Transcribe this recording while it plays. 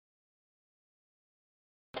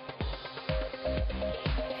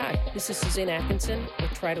This is Suzanne Atkinson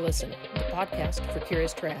with Try to Listen, the podcast for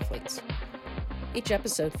curious triathletes. Each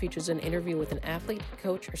episode features an interview with an athlete,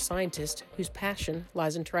 coach, or scientist whose passion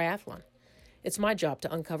lies in triathlon. It's my job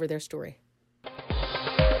to uncover their story.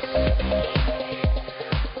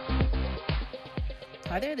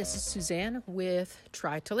 Hi there, this is Suzanne with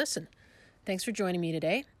Try to Listen. Thanks for joining me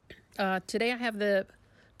today. Today I have the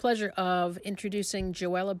pleasure of introducing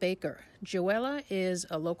Joella Baker. Joella is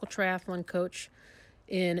a local triathlon coach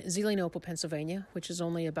in Zelienople, Pennsylvania, which is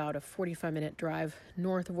only about a 45-minute drive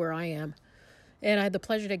north of where I am. And I had the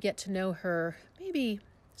pleasure to get to know her maybe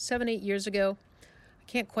 7-8 years ago. I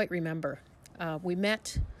can't quite remember. We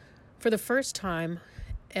met for the first time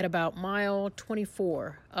at about mile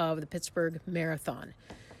 24 of the Pittsburgh Marathon.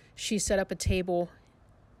 She set up a table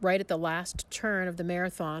right at the last turn of the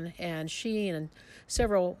marathon, and she and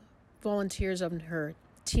several volunteers of her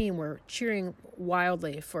team were cheering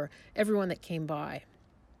wildly for everyone that came by.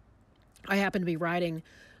 I happened to be riding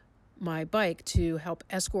my bike to help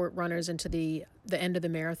escort runners into the end of the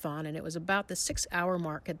marathon, and it was about the 6-hour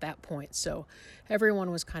mark at that point, so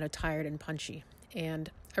everyone was kind of tired and punchy.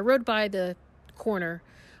 And I rode by the corner.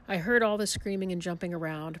 I heard all the screaming and jumping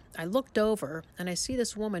around. I looked over, and I see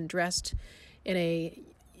this woman dressed in a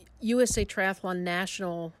USA Triathlon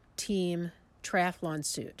National Team triathlon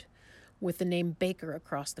suit with the name Baker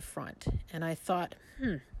across the front. And I thought,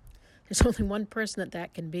 there's only one person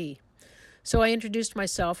that can be. So I introduced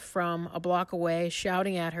myself from a block away,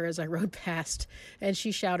 shouting at her as I rode past, and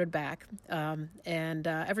she shouted back.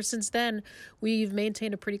 Ever since then, we've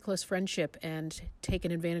maintained a pretty close friendship and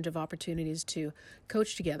taken advantage of opportunities to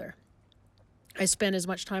coach together. I spend as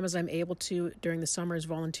much time as I'm able to during the summers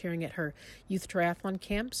volunteering at her youth triathlon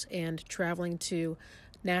camps and traveling to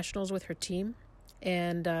nationals with her team.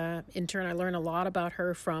 And in turn, I learn a lot about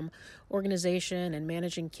her from organization and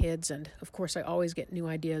managing kids. And of course, I always get new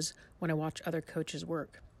ideas when I watch other coaches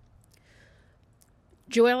work.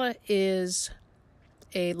 Joella is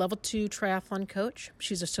a level 2 triathlon coach.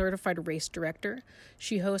 She's a certified race director.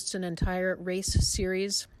 She hosts an entire race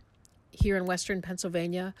series here in Western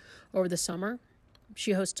Pennsylvania over the summer.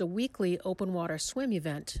 She hosts a weekly open water swim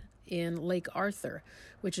event in Lake Arthur,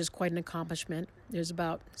 which is quite an accomplishment. There's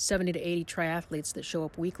about 70 to 80 triathletes that show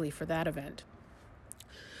up weekly for that event.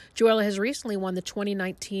 Joella has recently won the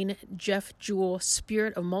 2019 Jeff Jewell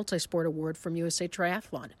Spirit of Multisport Award from USA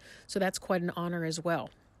Triathlon, so that's quite an honor as well.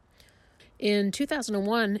 In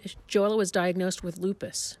 2001, Joella was diagnosed with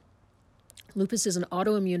lupus. Lupus is an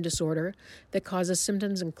autoimmune disorder that causes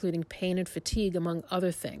symptoms including pain and fatigue, among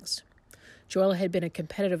other things. Joella had been a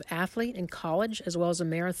competitive athlete in college as well as a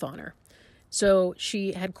marathoner, so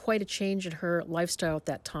she had quite a change in her lifestyle at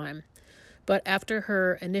that time. But after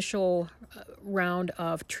her initial round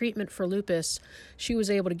of treatment for lupus, she was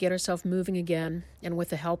able to get herself moving again, and with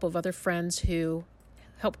the help of other friends who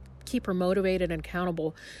helped keep her motivated and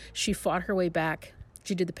accountable, she fought her way back.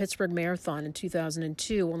 She did the Pittsburgh Marathon in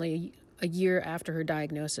 2002, only a year after her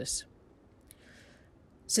diagnosis.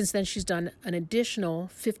 Since then, she's done an additional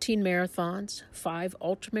 15 marathons, 5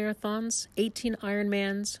 ultramarathons, 18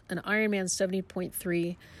 Ironmans, an Ironman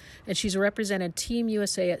 70.3, and she's represented Team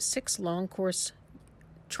USA at 6 long course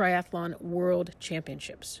triathlon world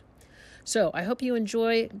championships. So I hope you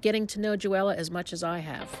enjoy getting to know Joella as much as I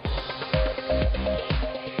have.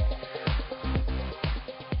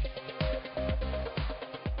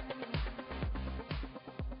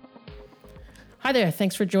 Hi there.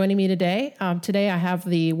 Thanks for joining me today. Today I have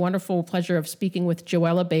the wonderful pleasure of speaking with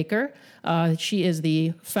Joella Baker. She is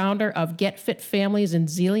the founder of Get Fit Families in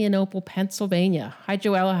Zelienople, Pennsylvania. Hi,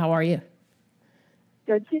 Joella. How are you?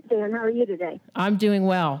 Good, Suzanne. How are you today? I'm doing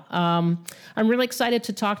well. I'm really excited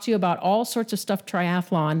to talk to you about all sorts of stuff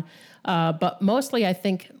triathlon, but mostly I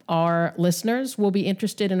think our listeners will be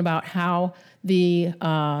interested in about how the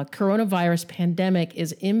coronavirus pandemic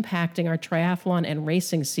is impacting our triathlon and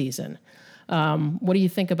racing season. What do you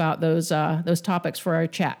think about those topics for our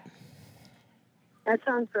chat? That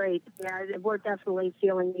sounds great. Yeah, we're definitely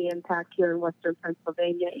feeling the impact here in Western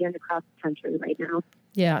Pennsylvania and across the country right now.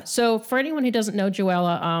 Yeah. So for anyone who doesn't know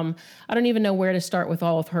Joella, I don't even know where to start with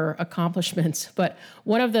all of her accomplishments, but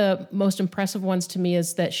one of the most impressive ones to me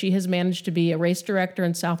is that she has managed to be a race director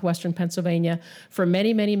in southwestern Pennsylvania for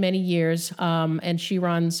many, many, many years, and she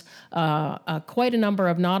runs quite a number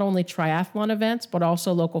of not only triathlon events, but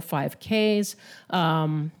also local 5Ks,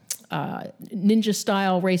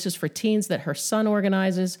 ninja-style races for teens that her son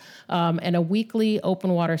organizes, and a weekly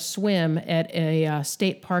open water swim at a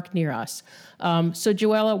state park near us. So,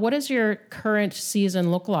 Joella, what does your current season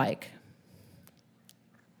look like?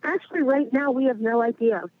 Actually, right now we have no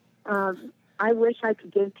idea. I wish I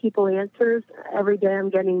could give people answers. Every day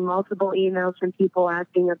I'm getting multiple emails from people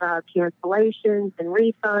asking about cancellations and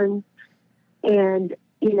refunds and,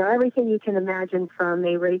 everything you can imagine from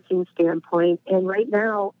a racing standpoint. And right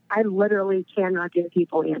now, I literally cannot give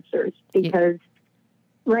people answers because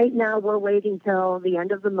right now we're waiting till the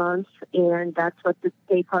end of the month, and that's what the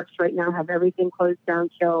state parks right now have everything closed down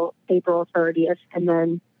till April 30th. And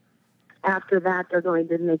then after that, they're going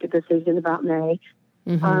to make a decision about May.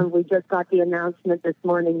 Mm-hmm. We just got the announcement this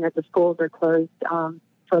morning that the schools are closed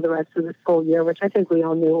for the rest of the school year, which I think we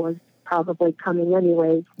all knew was probably coming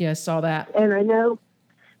anyways. Yeah, I saw that. And I know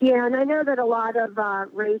that a lot of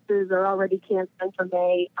races are already canceled for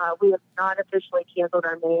May. We have not officially canceled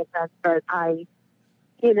our May event, but I,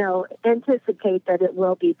 anticipate that it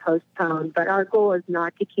will be postponed. But our goal is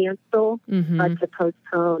not to cancel, but to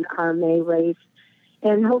postpone our May race.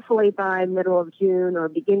 And hopefully by middle of June or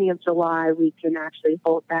beginning of July, we can actually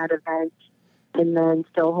hold that event and then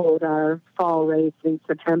still hold our fall race in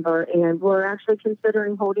September. And we're actually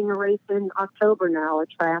considering holding a race in October now, a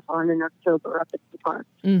triathlon in October up at the park,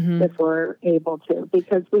 if we're able to,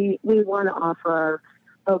 because we want to offer our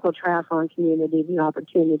local triathlon community the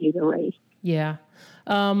opportunity to race. Yeah.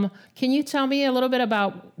 Can you tell me a little bit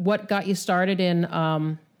about what got you started in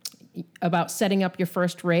about setting up your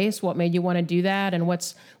first race? What made you want to do that? And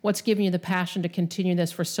what's given you the passion to continue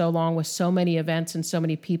this for so long with so many events and so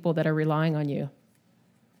many people that are relying on you?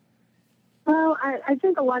 Well, I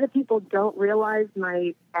think a lot of people don't realize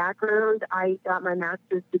my background. I got my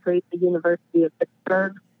master's degree at the University of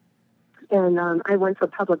Pittsburgh, and I went for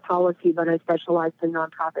public policy, but I specialized in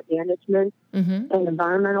nonprofit management and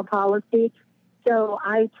environmental policy. So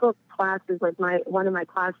I took classes, one of my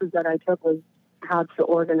classes that I took was how to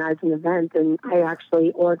organize an event, and I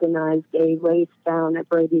actually organized a race down at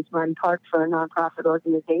Brady's Run Park for a nonprofit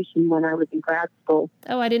organization when I was in grad school.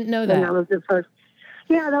 Oh, I didn't know that. And that was the first.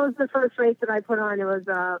 Yeah, that was the first race that I put on. It was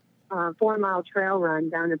a 4-mile trail run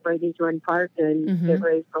down at Brady's Run Park, and it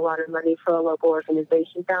raised a lot of money for a local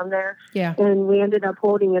organization down there. Yeah, and we ended up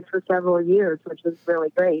holding it for several years, which was really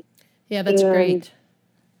great. Yeah, that's great.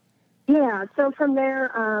 Yeah, so from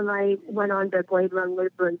there, I went on to Glade Run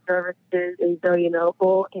Lutheran Services in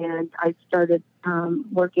Zillionople, and I started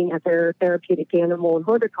working at their therapeutic animal and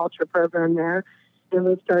horticulture program there. And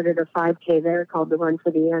we started a 5K there called the Run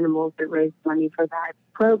for the Animals that raised money for that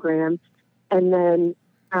program. And then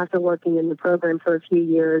after working in the program for a few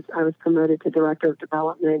years, I was promoted to Director of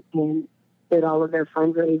Development and did all of their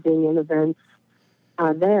fundraising and events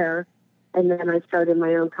there. And then I started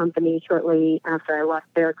my own company shortly after I left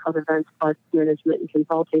there called Events Plus Management and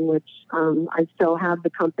Consulting, which I still have the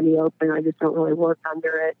company open. I just don't really work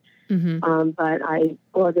under it. But I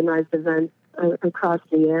organized events across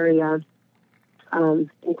the area,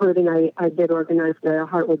 including I did organize the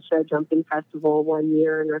Heartwood Show Jumping Festival one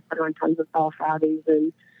year, and I put on tons of golf outings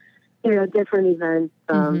and, different events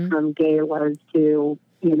from galas to,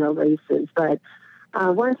 races. But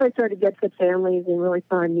once I started to get to families and really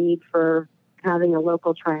saw a need for having a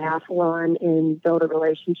local triathlon and build a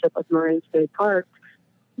relationship with Moraine State Park,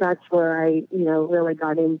 that's where I, really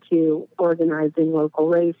got into organizing local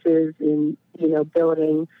races and,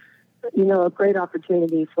 building, a great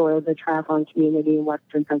opportunity for the triathlon community in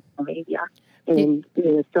Western Pennsylvania. And,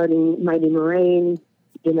 starting Mighty Moraine,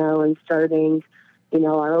 and starting,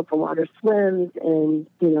 our open water swims and,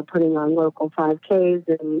 putting on local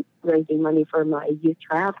 5Ks and raising money for my youth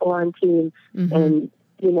triathlon team. And,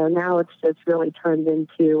 now it's just really turned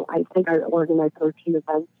into, I think I organize 13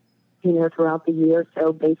 events, throughout the year.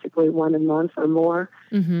 So basically one a month or more.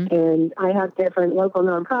 And I have different local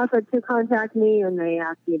nonprofits who contact me and they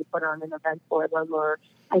ask me to put on an event for them, or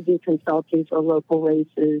I do consulting for local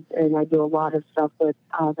races, and I do a lot of stuff with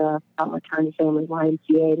the Butler County Family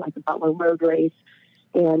YMCA, like the Butler Road Race.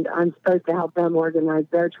 And I'm supposed to help them organize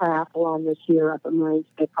their triathlon this year up at Moraine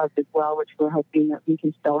State Park as well, which we're hoping that we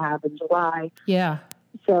can still have in July. Yeah.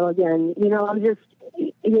 So again, I'm just,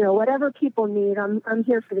 whatever people need, I'm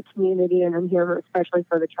here for the community, and I'm here especially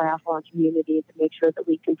for the triathlon community to make sure that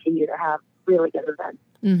we continue to have really good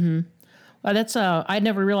events. Well, that's I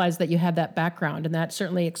never realized that you had that background, and that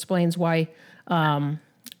certainly explains why.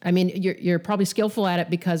 You're probably skillful at it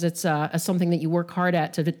because it's something that you work hard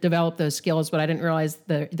at to develop those skills. But I didn't realize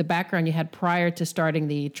the background you had prior to starting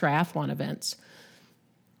the triathlon events.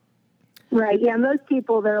 Right. Yeah. Most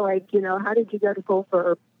people, they're like, how did you go to school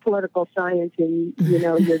for political science and,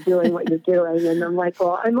 you're doing what you're doing? And I'm like,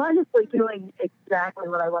 well, I'm honestly doing exactly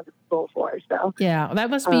what I went to school for. So yeah, well, that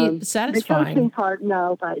must be satisfying. The coaching part,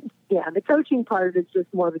 no, but yeah, the coaching part is just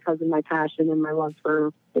more because of my passion and my love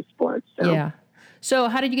for the sport. So. Yeah. So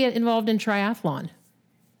how did you get involved in triathlon?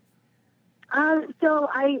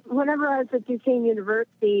 Whenever I was at Duquesne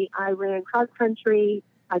University, I ran cross country.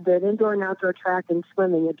 I did indoor and outdoor track and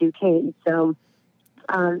swimming at Duquesne. So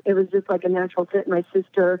it was just like a natural fit. My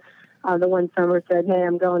sister, the one summer, said, "Hey,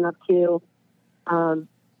 I'm going up to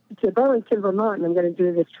Burlington, Vermont, and I'm going to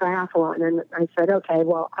do this triathlon." And I said, "Okay,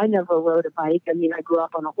 well, I never rode a bike. I mean, I grew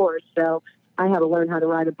up on a horse, so I had to learn how to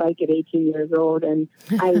ride a bike at 18 years old." And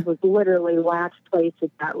I was literally last place at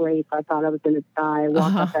that race. I thought I was going to die. I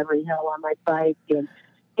walked up every hill on my bike, and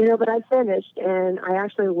but I finished, and I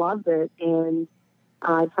actually loved it. And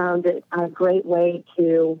I found it a great way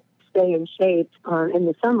to stay in shape in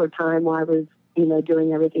the summertime while I was,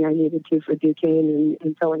 doing everything I needed to for Duquesne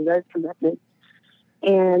and filling those commitments.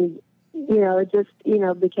 And, it just,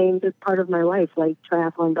 became just part of my life, like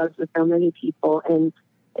triathlon does with so many people. And,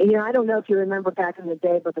 I don't know if you remember back in the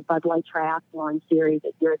day, but the Bud Light Triathlon series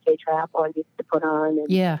that USA Triathlon used to put on. And,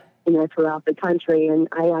 yeah. Throughout the country. And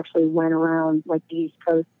I actually went around like the East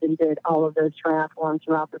Coast and did all of those triathlons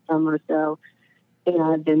throughout the summer. So,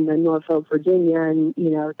 I've been to Norfolk, Virginia and,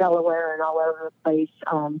 Delaware and all over the place,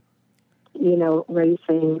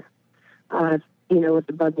 racing, with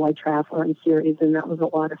the Bud Light Triathlon series. And that was a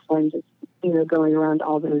lot of fun just, going around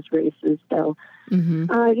all those races. So,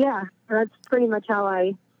 that's pretty much how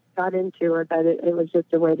I got into it, that it was just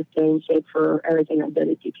a way to stay in shape for everything I did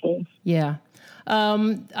at Duquesne. Yeah.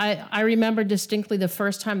 I remember distinctly the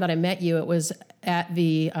first time that I met you. It was at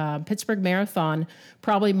the Pittsburgh Marathon,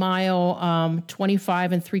 probably mile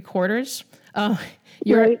 25 3/4.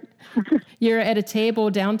 You're at a table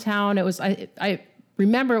downtown. It was I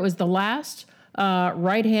remember it was the last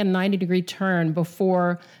right-hand 90-degree turn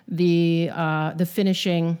before the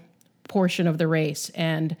finishing portion of the race,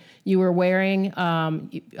 and you were wearing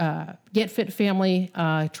Get Fit Family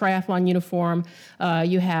triathlon uniform.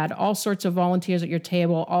 You had all sorts of volunteers at your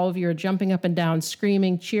table. All of you are jumping up and down,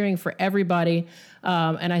 screaming, cheering for everybody.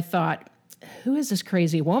 And I thought, who is this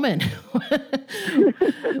crazy woman?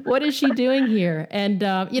 What is she doing here? And,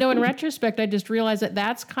 in retrospect, I just realized that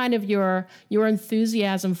that's kind of your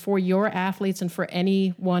enthusiasm for your athletes and for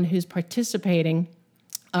anyone who's participating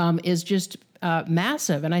is just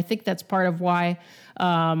massive. And I think that's part of why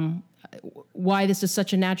this is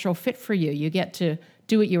such a natural fit for you. You get to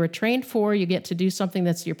do what you were trained for. You get to do something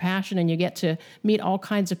that's your passion, and you get to meet all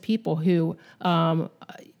kinds of people who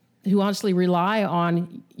honestly rely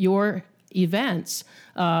on your events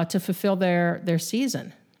to fulfill their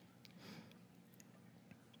season.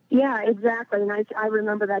 Yeah, exactly. And I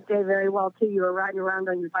remember that day very well, too. You were riding around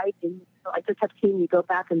on your bike, and I just kept seeing you go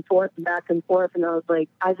back and forth. And I was like,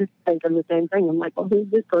 I just think I'm the same thing. I'm like, well,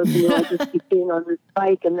 who's this person who I just keep seeing on this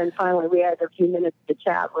bike? And then finally we had a few minutes to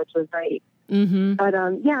chat, which was great. Mm-hmm. But,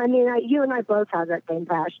 you and I both have that same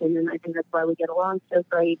passion, and I think that's why we get along so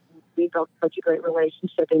great. We built such a great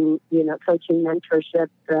relationship in, coaching, mentorship,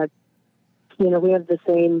 that, we have the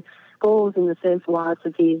same goals and the same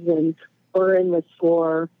philosophies, and we're in this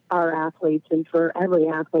for our athletes and for every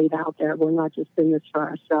athlete out there. We're not just in this for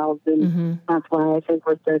ourselves. And that's why I think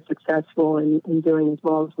we're so successful in doing as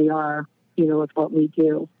well as we are, with what we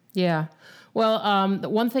do. Yeah. Well, the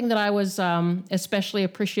one thing that I was especially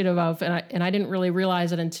appreciative of, and I didn't really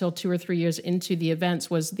realize it until 2 or 3 years into the events,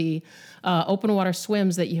 was the open water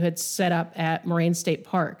swims that you had set up at Moraine State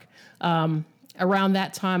Park. Around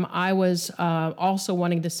that time, I was also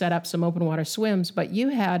wanting to set up some open water swims, but you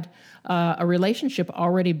had a relationship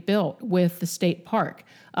already built with the state park.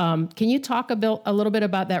 Can you talk a little bit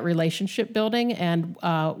about that relationship building and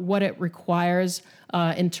what it requires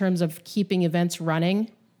in terms of keeping events running?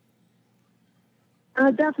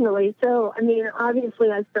 Definitely. So,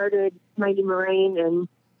 obviously I started Mighty Moraine, and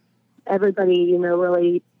everybody,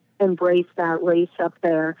 really embraced that race up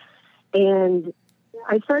there. And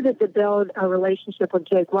I started to build a relationship with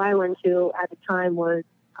Jake Weiland, who at the time was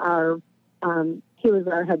our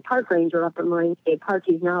head park ranger up at Moraine State Park.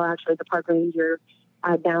 He's now actually the park ranger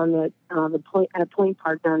down at Point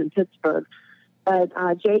Park down in Pittsburgh. But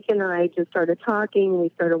Jake and I just started talking. We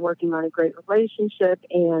started working on a great relationship,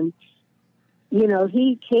 and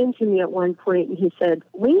he came to me at one point and he said,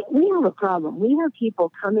 we have a problem. We have people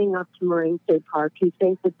coming up to Moraine State Park who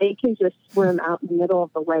think that they can just swim out in the middle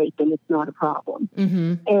of the lake and it's not a problem.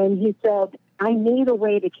 Mm-hmm. And he said, I need a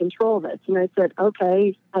way to control this. And I said,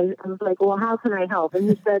 okay. I was like, well, how can I help? And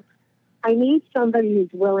he said, I need somebody who's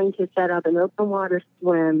willing to set up an open water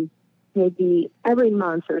swim maybe every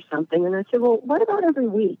month or something. And I said, well, what about every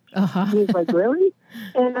week? Uh-huh. And he's like, really?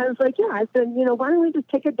 And I was like, yeah. I said, why don't we just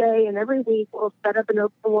pick a day and every week we'll set up an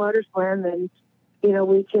open water swim, and,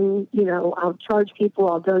 we can, I'll charge people,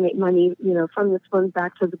 I'll donate money, from the swim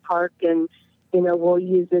back to the park. And, we'll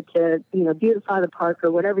use it to, beautify the park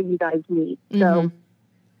or whatever you guys need. So,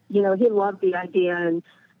 he loved the idea, and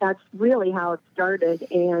that's really how it started.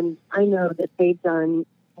 And I know that they've been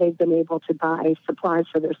able to buy supplies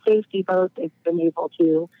for their safety boat. They've been able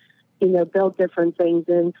to, build different things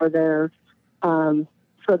in for their,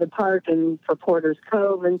 for the park and for Porter's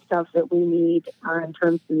Cove and stuff that we need in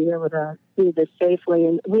terms of being able to do this safely.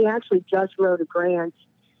 And we actually just wrote a grant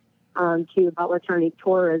to Butler County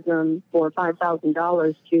Tourism for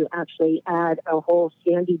 $5,000 to actually add a whole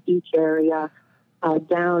sandy beach area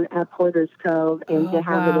down at Porter's Cove, and to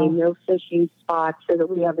have it a no fishing spot so that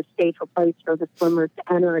we have a safer place for the swimmers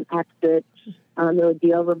to enter and exit. It would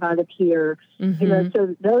be over by the pier.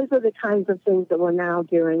 So those are the kinds of things that we're now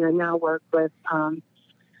doing. I now work with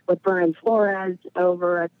Brian Flores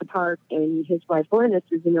over at the park, and his wife Linus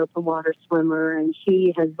is an open water swimmer, and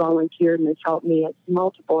she has volunteered and has helped me at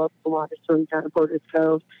multiple open water swims down at Porter's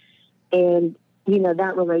Cove. And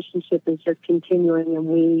that relationship is just continuing, and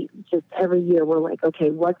we just every year we're like, okay,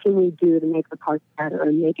 what can we do to make the park better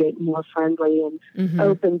and make it more friendly and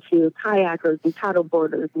open to kayakers and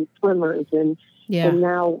paddleboarders and swimmers. And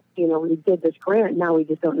now, we did this grant. Now we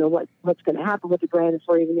just don't know what's going to happen with the grant, if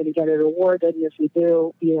we're even going to get it awarded. And if we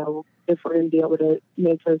do, if we're going to be able to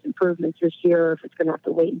make those improvements this year, or if it's going to have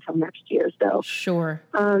to wait until next year. So sure.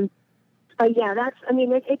 But yeah,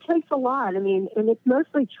 it takes a lot. And it's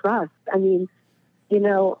mostly trust.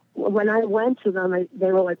 When I went to them,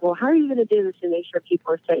 they were like, well, how are you going to do this to make sure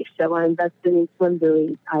people are safe? So I invested in swim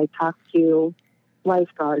buoys. I talked to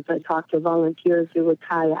lifeguards. I talked to volunteers who would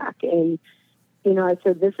kayak. And, I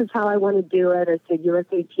said, this is how I want to do it. I said,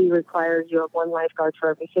 USAT requires you have one lifeguard for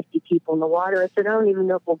every 50 people in the water. I said, I don't even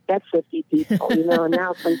know if we'll get 50 people, and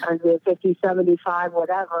now sometimes we have 50, 75,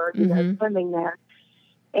 whatever, swimming there.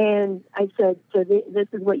 And I said, so this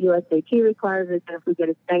is what USAT requires. I said, if we get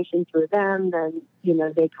a sanction through them, then,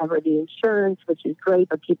 they cover the insurance, which is great,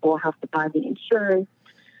 but people will have to buy the insurance.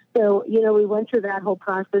 So, we went through that whole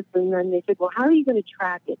process, and then they said, well, how are you going to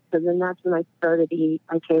track it? So then that's when I started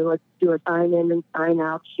okay, let's do a sign-in and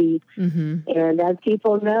sign-out sheet. And as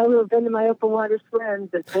people know who have been to my open water swims,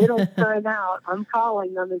 if they don't sign out, I'm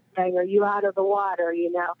calling them and saying, are you out of the water,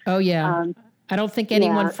 Oh, yeah. I don't think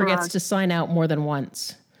anyone forgets to sign out more than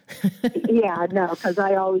once. Yeah, no, because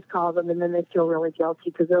I always call them, and then they feel really guilty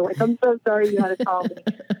because they're like, I'm so sorry you had to call me.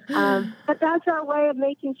 But that's our way of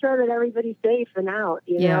making sure that everybody's safe and out,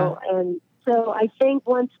 know. And so I think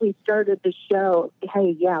once we started the show,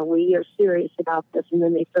 hey, yeah, we are serious about this. And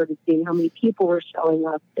then they started seeing how many people were showing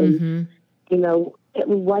up and,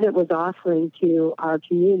 what it was offering to our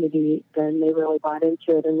community. Then they really bought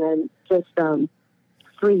into it. And then just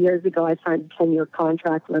 3 years ago, I signed a 10-year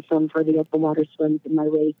contract with them for the open water swims in my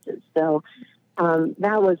races. So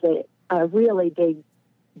that was a really big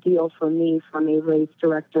deal for me from a race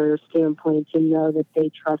director standpoint, to know that they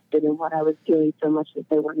trusted in what I was doing so much that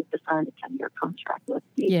they wanted to sign a 10-year contract with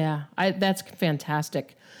me. Yeah, that's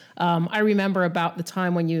fantastic. I remember about the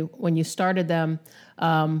time when you started them,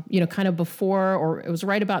 kind of before, or it was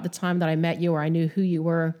right about the time that I met you, or I knew who you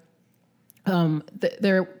were.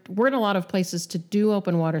 There weren't a lot of places to do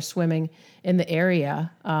open water swimming in the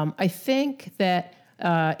area. I think that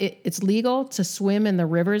it's legal to swim in the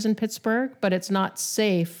rivers in Pittsburgh, but it's not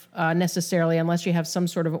safe necessarily unless you have some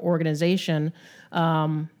sort of organization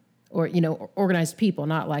or organized people,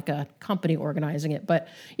 not like a company organizing it. But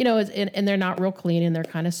and they're not real clean, and they're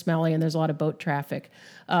kind of smelly, and there's a lot of boat traffic.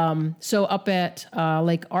 So up at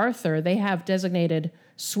Lake Arthur, they have designated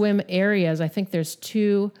swim areas. I think there's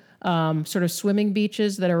 2 sort of swimming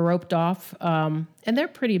beaches that are roped off, and they're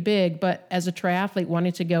pretty big. But as a triathlete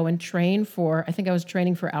wanting to go and train I think I was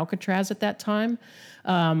training for Alcatraz at that time,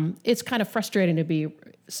 it's kind of frustrating to be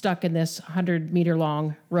stuck in this 100-meter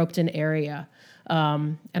long roped-in area.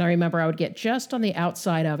 And I remember I would get just on the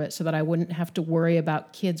outside of it so that I wouldn't have to worry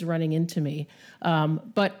about kids running into me.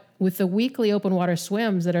 But with the weekly open water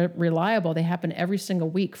swims that are reliable, they happen every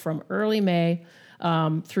single week from early May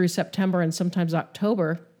through September and sometimes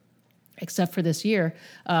October. Except for this year,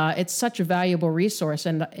 it's such a valuable resource,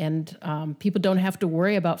 and people don't have to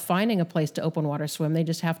worry about finding a place to open water swim. They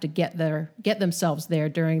just have to get themselves there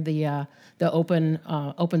during the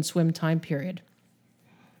open swim time period.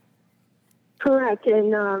 Correct.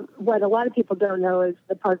 And what a lot of people don't know is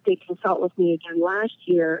the park did consult with me again last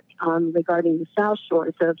year regarding the South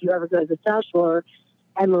Shore. So if you ever go to the South Shore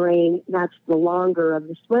at Moraine, that's the longer of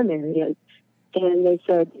the swim areas. And they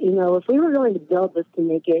said, if we were going to build this to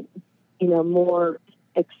make it more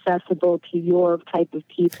accessible to your type of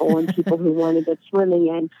people and people who want to get swimming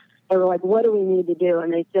in, they were like, what do we need to do?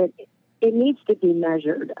 And I said, it needs to be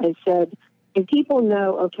measured. I said, And people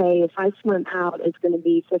know, okay, if I swim out, it's going to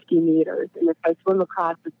be 50 meters. And if I swim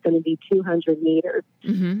across, it's going to be 200 meters.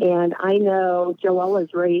 Mm-hmm. And I know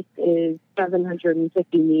Joella's race is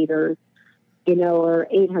 750 meters, or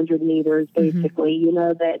 800 meters, basically.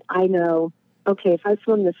 Mm-hmm. That I know, okay, if I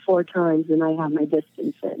swim this 4 times, then I have my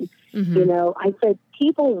distance in. Mm-hmm. I said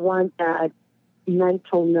people want that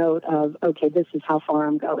mental note of, okay, this is how far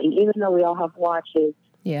I'm going. Even though we all have watches,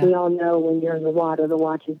 Yeah. we all know when you're in the water, the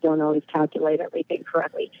watches don't always calculate everything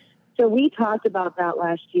correctly. So we talked about that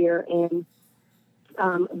last year, and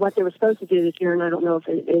what they were supposed to do this year, and I don't know if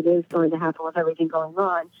it is going to happen with everything going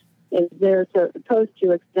on, is they're supposed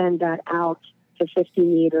to extend that out to 50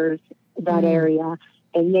 meters, that area,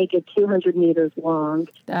 and make it 200 meters long.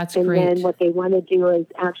 That's and great. And then what they want to do is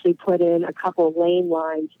actually put in a couple of lane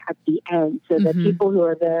lines at the end so that people who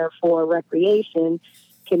are there for recreation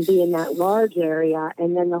can be in that large area,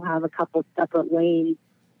 and then they'll have a couple separate lanes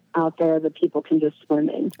out there that people can just swim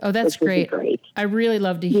in. Oh, that's great. I really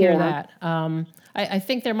love to hear that. I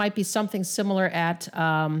think there might be something similar at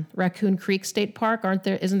Raccoon Creek State Park.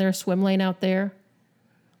 Isn't there a swim lane out there?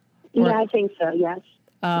 Yeah, I think so, yes.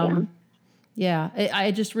 Yeah,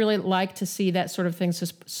 I just really like to see that sort of thing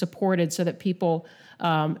supported so that people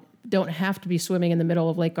don't have to be swimming in the middle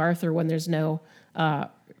of Lake Arthur when there's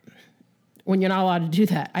when you're not allowed to do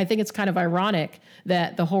that. I think it's kind of ironic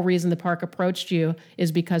that the whole reason the park approached you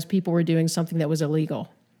is because people were doing something that was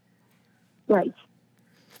illegal. Right.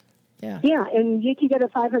 Yeah. Yeah, and you can get a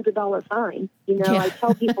 $500 fine. I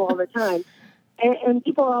tell people all the time. And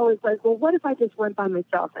people are always like, well, what if I just went by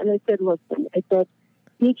myself? And I said, listen,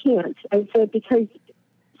 you can't. I said, because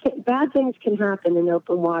bad things can happen in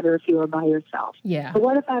open water if you are by yourself. Yeah. But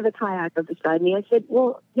what if I have a kayaker beside me? I said,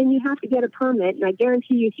 well, then you have to get a permit. And I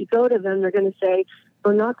guarantee you, if you go to them, they're going to say,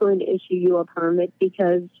 we're not going to issue you a permit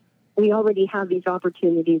because we already have these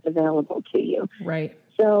opportunities available to you. Right.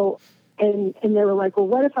 So, and they were like, well,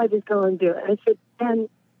 what if I just go and do it? I said, then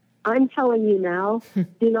I'm telling you now,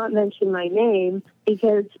 do not mention my name,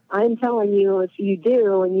 because I'm telling you, if you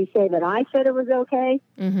do and you say that I said it was okay,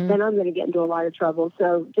 then I'm going to get into a lot of trouble.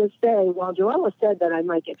 So just say, well, Joella said that I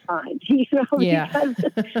might get fined, Yeah.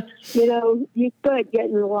 because, you could get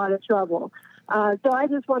in a lot of trouble. So I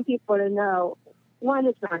just want people to know, one,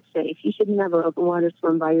 it's not safe. You should never open water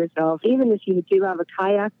swim by yourself. Even if you do have a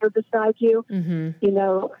kayaker beside you,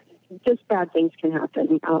 just bad things can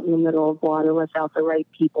happen out in the middle of water without the right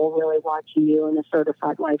people really watching you and a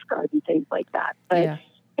certified lifeguard and things like that. But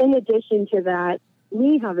in addition to that,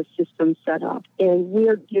 we have a system set up, and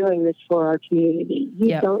we're doing this for our community.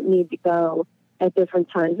 You don't need to go at different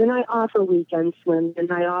times. And I offer weekend swims, and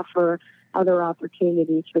I offer other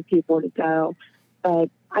opportunities for people to go. But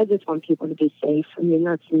I just want people to be safe. I mean,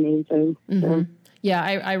 that's the main thing. So. Yeah,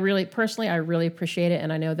 I really appreciate it,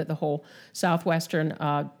 and I know that the whole Southwestern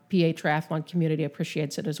PA triathlon community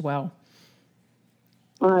appreciates it as well.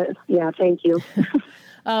 Yeah, thank you.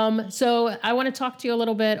 So I want to talk to you a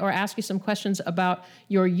little bit, or ask you some questions about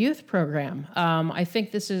your youth program. I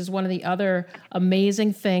think this is one of the other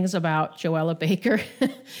amazing things about Joella Baker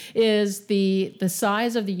is the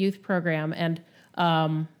size of the youth program, and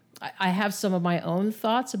I have some of my own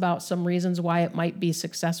thoughts about some reasons why it might be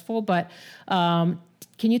successful, but can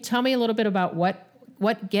you tell me a little bit about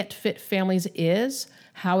what Get Fit Families is,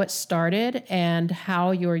 how it started, and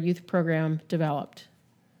how your youth program developed?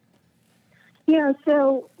 Yeah,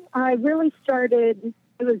 so I really started,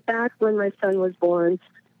 it was back when my son was born,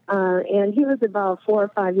 and he was about 4 or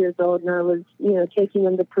 5 years old, and I was, taking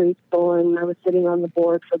him to preschool, and I was sitting on the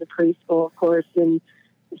board for the preschool, of course, and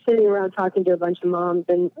sitting around talking to a bunch of moms.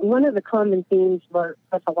 And one of the common themes with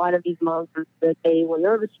a lot of these moms was that they were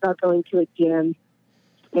nervous about going to a gym.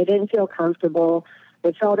 They didn't feel comfortable.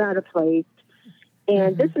 They felt out of place.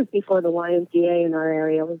 And this was before the YMCA in our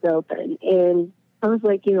area was open. And I was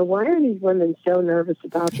like, why are these women so nervous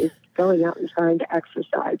about this, going out and trying to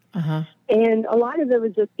exercise? And a lot of it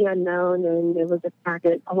was just the unknown, and it was a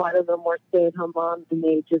packet. A lot of them were stay-at-home moms, and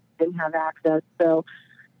they just didn't have access. So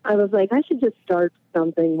I was like, I should just start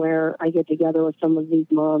something where I get together with some of these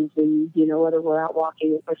moms, and, whether we're out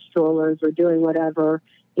walking with our strollers or doing whatever,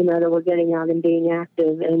 that we're getting out and being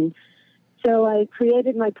active. And so I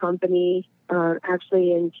created my company,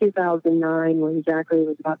 actually in 2009, when Zachary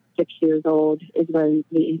was about 6 years old, is when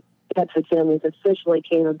the Get Fit Families officially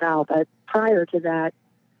came about. But prior to that,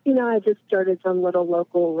 I just started some little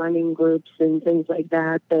local running groups and things like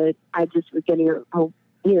that I just was getting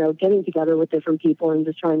together with different people and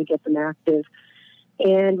just trying to get them active.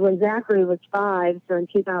 And when Zachary was 5, so in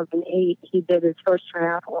 2008, he did his first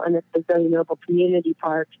triathlon at the Zoe Noble Community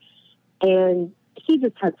Park. And he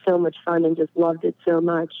just had so much fun and just loved it so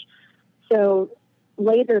much. so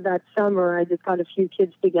later that summer, I just got a few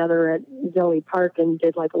kids together at Zoe Park and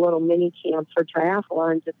did like a little mini camp for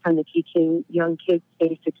triathlon, just kind of teaching young kids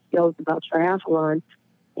basic skills about triathlon.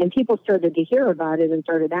 And people started to hear about it and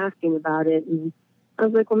started asking about it. And I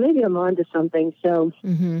was like, well, maybe I'm onto something. So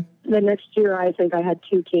the next year, I think I had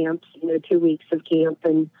 2 camps, 2 weeks of camp,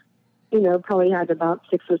 and, probably had about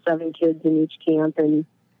 6 or 7 kids in each camp. And,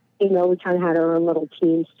 we kind of had our own little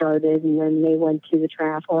team started, and then they went to the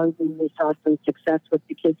triathlons, and we saw some success with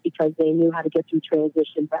the kids because they knew how to get through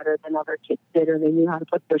transition better than other kids did, or they knew how to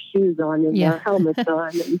put their shoes on and their helmets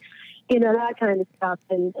on, and, that kind of stuff.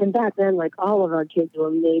 And back then, like, all of our kids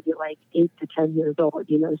were maybe like 8 to 10 years old,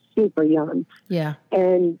 super young. Yeah.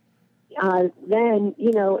 And then,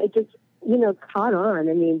 it just, caught on.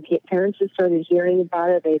 I mean, parents just started hearing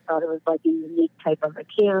about it. They thought it was like a unique type of a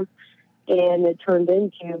camp. And it turned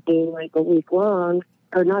into being like a week long,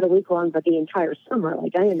 or not a week long, but the entire summer.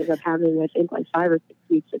 Like, I ended up having, I think, like 5 or 6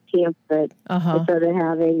 weeks of camp that I started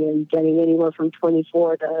having, and getting anywhere from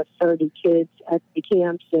 24 to 30 kids at the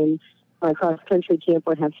camps. And my cross-country camp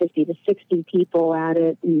would have 50 to 60 people at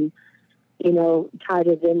it. And, tied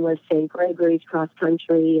it in with St. Gregory's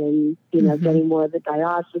cross-country and, getting more of the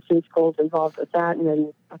diocesan schools involved with that. And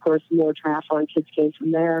then, of course, more triathlon kids came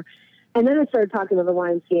from there. And then I started talking to the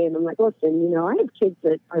YMCA, and I'm like, listen, I have kids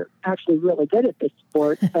that are actually really good at this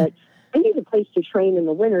sport, but I need a place to train in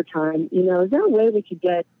the wintertime. Is there a way we could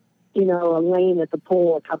get, a lane at the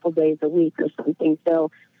pool a couple days a week or something?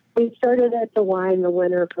 So we started at the Y in the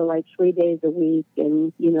winter for like 3 days a week,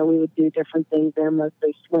 and, we would do different things there,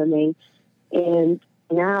 mostly swimming. And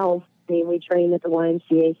now, we train at the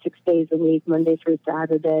YMCA 6 days a week, Monday through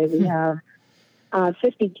Saturday. We have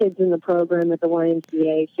 50 kids in the program at the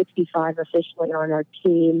YMCA, 65 officially on our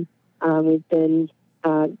team. We've been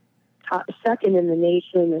second in the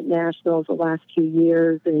nation at nationals the last 2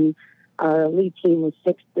 years, and our elite team was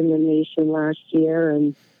 6th in the nation last year.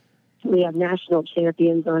 And we have national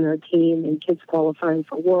champions on our team, and kids qualifying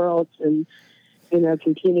for worlds, and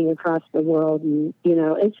competing across the world. And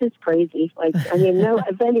it's just crazy. Like,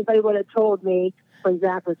 if anybody would have told me when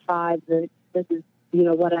Zach was 5 that this is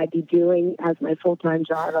what I'd be doing as my full-time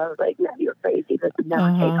job, I was like, no, you're crazy. This would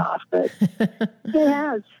never take off. But it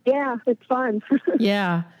has. Yeah, it's fun.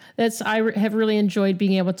 Yeah. I have really enjoyed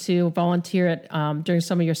being able to volunteer at during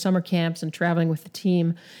some of your summer camps and traveling with the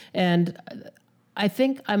team. And I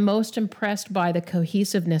think I'm most impressed by the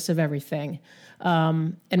cohesiveness of everything,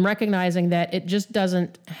 and recognizing that it just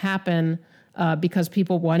doesn't happen because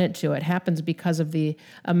people want it to. It happens because of the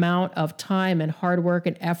amount of time and hard work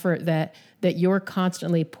and effort that you're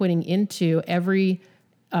constantly putting into every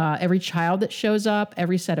child that shows up,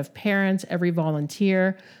 every set of parents, every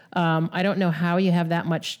volunteer. I don't know how you have that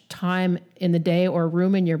much time in the day or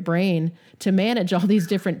room in your brain to manage all these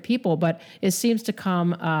different people, but it seems to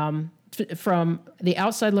come from the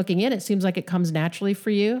outside looking in. It seems like it comes naturally for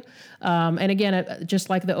you. And again, just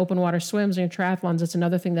like the open water swims and triathlons, it's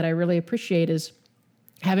another thing that I really appreciate is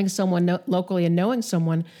having someone locally and knowing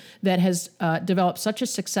someone that has developed such a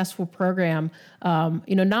successful program,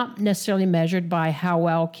 not necessarily measured by how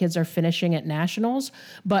well kids are finishing at nationals,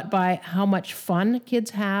 but by how much fun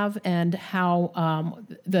kids have and how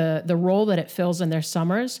the role that it fills in their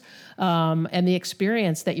summers, and the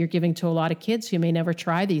experience that you're giving to a lot of kids who may never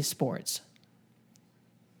try these sports.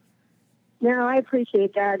 No, I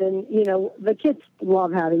appreciate that. And, the kids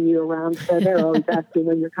love having you around, so they're always asking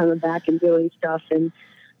when you're coming back and doing stuff. And,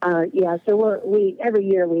 so we every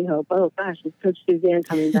year we hope, oh, gosh, is Coach Suzanne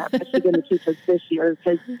coming back? What's she going to teach us this year?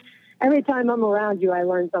 Because every time I'm around you, I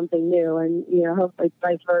learn something new. And, hopefully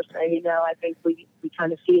vice versa. I think we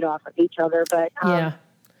kind of feed off of each other. But,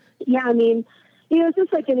 it's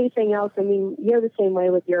just like anything else. You're the same way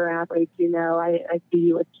with your athletes. I see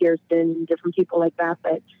you with Kirsten and different people like that.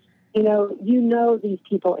 But, these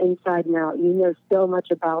people inside and out. You know so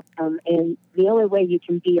much about them. And the only way you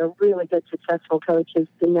can be a really good, successful coach is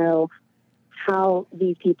to know how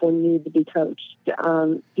these people need to be coached. It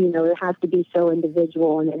has to be so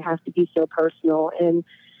individual, and it has to be so personal. And,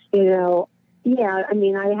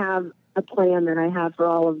 I have a plan that I have for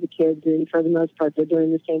all of the kids, and for the most part, they're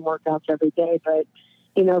doing the same workouts every day. But,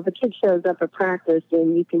 if a kid shows up at practice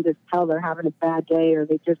and you can just tell they're having a bad day, or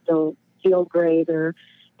they just don't feel great, or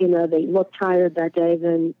they look tired that day,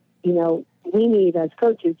 then, we need as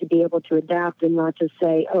coaches to be able to adapt and not just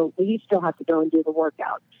say, oh, well, you still have to go and do the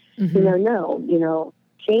workout. No,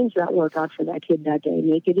 change that workout for that kid that day,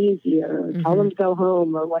 make it easier, or tell them to go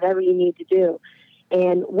home, or whatever you need to do.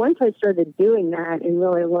 And once I started doing that and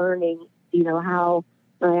really learning, how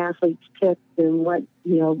my athletes picked and what,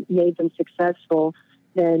 made them successful,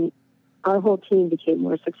 then our whole team became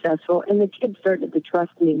more successful, and the kids started to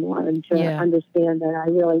trust me more and to understand that I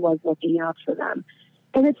really was looking out for them.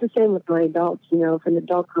 And it's the same with my adults. If an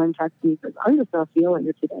adult contacts me and says, I'm just not feeling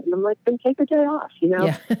it today, and I'm like, then take a day off.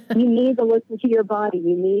 Yeah. You need to listen to your body.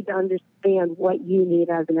 You need to understand what you need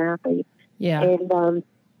as an athlete. Yeah. And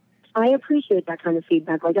I appreciate that kind of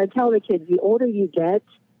feedback. Like I tell the kids, the older you get,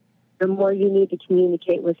 the more you need to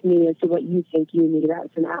communicate with me as to what you think you need as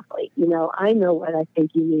an athlete. I know what I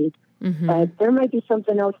think you need. Mm-hmm. But there might be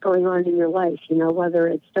something else going on in your life, whether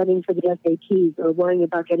it's studying for the SATs or worrying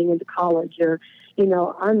about getting into college or,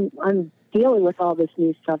 I'm dealing with all this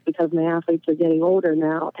new stuff because my athletes are getting older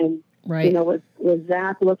now. And, right. With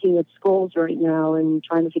Zach looking at schools right now and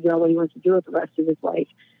trying to figure out what he wants to do with the rest of his life,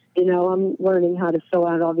 I'm learning how to fill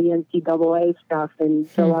out all the NCAA stuff and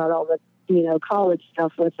fill out all the, college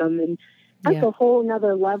stuff with them. And that's a whole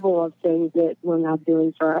nother level of things that we're not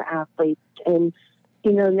doing for our athletes. And,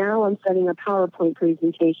 now I'm setting up PowerPoint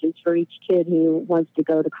presentations for each kid who wants to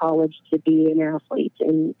go to college to be an athlete.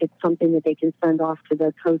 And it's something that they can send off to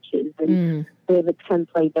their coaches. And we have a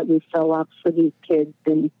template that we fill up for these kids.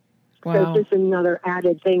 And so it's just another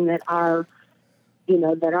added thing that our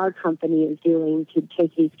company is doing to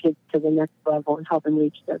take these kids to the next level and help them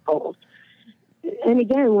reach their goals. And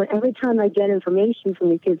again, every time I get information from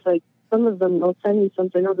these kids, like some of them will send me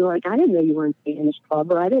something, they'll be like, I didn't know you were in Spanish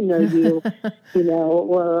club, or I didn't know you,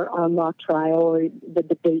 were on mock trial or the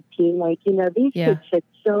debate team. Like, these kids fit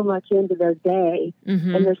so much into their day,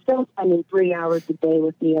 and they're still spending 3 hours a day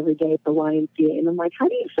with me every day at the YMCA. And I'm like, how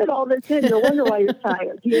do you fit all this in? No wonder why you're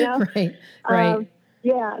tired, Right.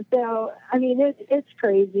 Yeah, so, I mean, it's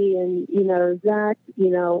crazy. And, Zach,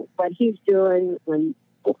 what he's doing when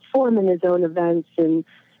forming his own events and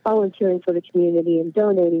volunteering for the community and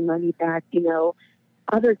donating money back,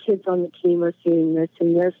 other kids on the team are seeing this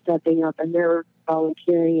and they're stepping up and they're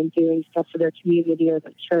volunteering and doing stuff for their community or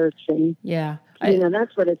the church. And,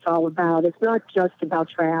 that's what it's all about. It's not just about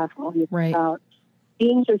triathlon. It's about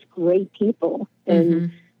being just great people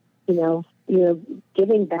and,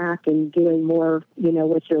 giving back and doing more,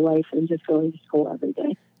 with your life and just going to school every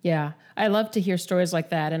day. Yeah, I love to hear stories like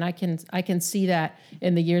that, and I can see that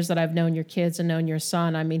in the years that I've known your kids and known your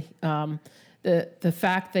son. I mean, the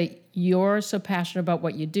fact that you're so passionate about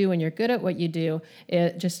what you do and you're good at what you do,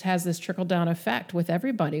 it just has this trickle down effect with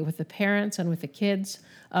everybody, with the parents and with the kids.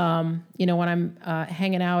 When I'm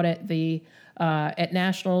hanging out at the at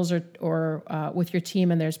nationals or with your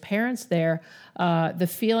team and there's parents there, the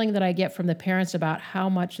feeling that I get from the parents about how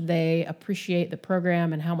much they appreciate the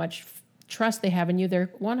program and how much trust they have in you, they're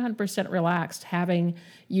 100% relaxed having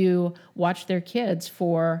you watch their kids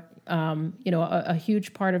for a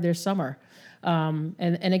huge part of their summer.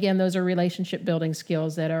 And again, those are relationship building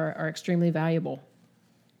skills that are extremely valuable.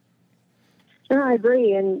 No, I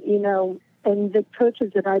agree. And, and the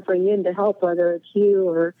coaches that I bring in to help, whether it's you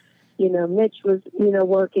or, Mitch was,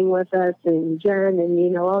 working with us and Jen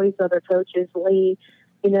and, all these other coaches, Lee,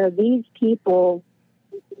 these people,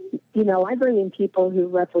 I bring in people who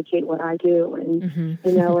replicate what I do and,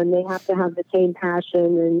 and they have to have the same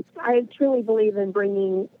passion. And I truly believe in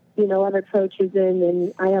bringing, other coaches in.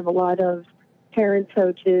 And I have a lot of parent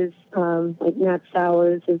coaches, like Nat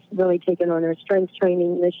Sowers has really taken on our strength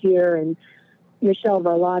training this year. And Michelle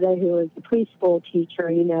Varlata, who is the preschool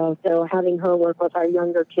teacher, so having her work with our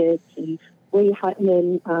younger kids. And Lee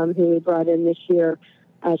Hutman, who we brought in this year,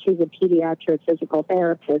 she's a pediatric physical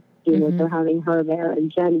therapist, so having her there.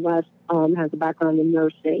 And Jen West has a background in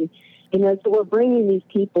nursing. So we're bringing these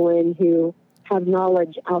people in who have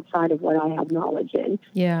knowledge outside of what I have knowledge in.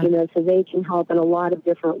 Yeah. So they can help in a lot of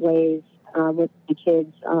different ways with the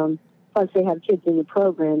kids. Plus, they have kids in the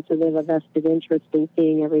program, so they have a vested interest in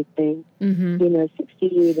seeing everything,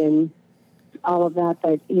 succeed and all of that.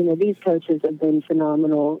 But, these coaches have been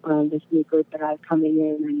phenomenal, this new group that I've coming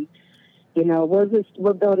in. And,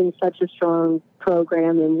 we're building such a strong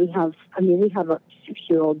program, and we have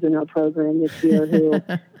 6-year-olds in our program this year who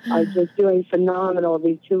are just doing phenomenal.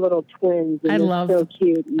 These 2 little twins, and they're so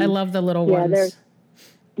cute. And, I love the little ones.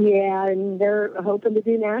 And they're hoping to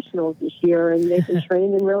do nationals this year, and they've been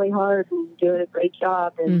training really hard and doing a great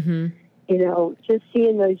job. And, just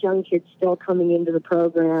seeing those young kids still coming into the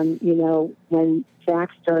program, when Zach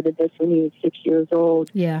started this when he was 6 years old.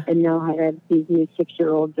 Yeah. And now I have these new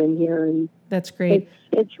 6-year-olds in here, and that's great.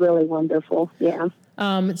 It's really wonderful. Yeah.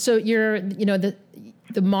 So you're, the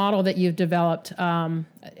model that you've developed, I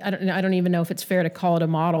don't even know if it's fair to call it a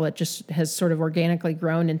model. It just has sort of organically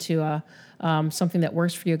grown into something that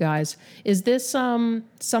works for you guys. Is this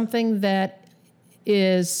something that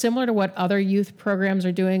is similar to what other youth programs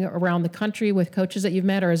are doing around the country with coaches that you've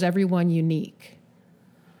met, or is everyone unique?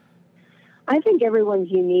 I think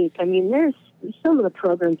everyone's unique. I mean, there's some of the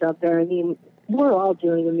programs out there. I mean, we're all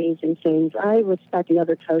doing amazing things. I respect the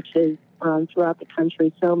other coaches throughout the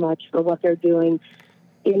country so much for what they're doing.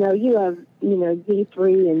 You have, Z3,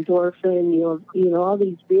 Endorphin, all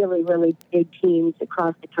these really, really big teams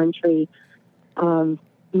across the country,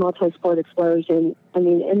 Multi-Sport Explosion. I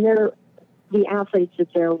mean, and the athletes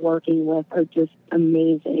that they're working with are just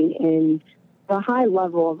amazing. And the high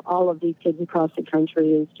level of all of these kids across the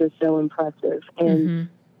country is just so impressive. And,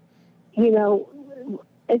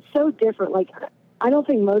 it's so different. Like, I don't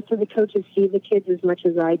think most of the coaches see the kids as much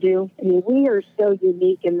as I do. I mean, we are so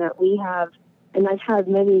unique in that we have, and I've had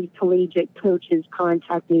many collegiate coaches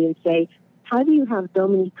contact me and say, how do you have so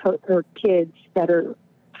many kids that are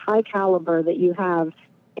high caliber that you have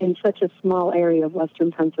in such a small area of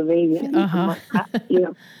Western Pennsylvania? Uh-huh.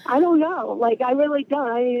 I don't know. Like, I really don't.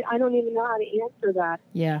 I don't even know how to answer that.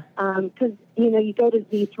 Yeah. Because, you go to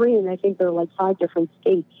Z3 and I think there are like 5 different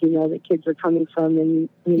states, that kids are coming from. And,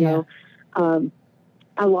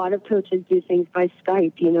 a lot of coaches do things by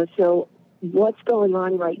Skype, so what's going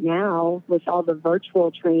on right now with all the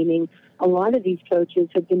virtual training, a lot of these coaches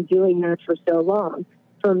have been doing that for so long.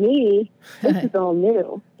 For me, this is all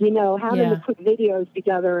new, having to put videos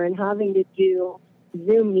together and having to do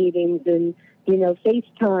Zoom meetings and,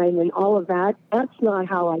 FaceTime and all of that. That's not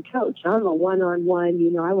how I coach. I'm a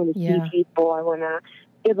one-on-one, I want to see people. I want to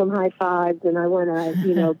give them high fives and I want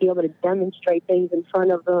to, be able to demonstrate things in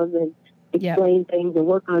front of them and explain things and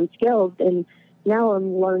work on skills. And now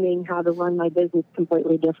I'm learning how to run my business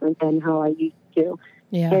completely different than how I used to.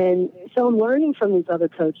 Yeah. And so I'm learning from these other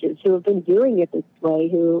coaches who have been doing it this way,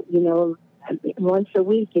 who, once a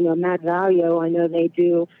week, Matt Valio, I know they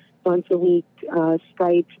do once a week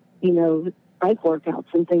Skype, bike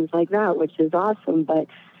workouts and things like that, which is awesome. But,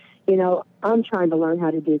 I'm trying to learn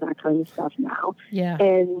how to do that kind of stuff now. Yeah.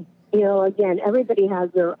 And, again, everybody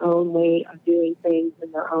has their own way of doing things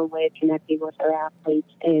and their own way of connecting with their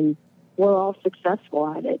athletes. And we're all successful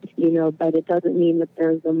at it, but it doesn't mean that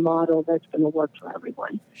there's a model that's going to work for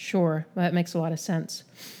everyone. Sure. That makes a lot of sense.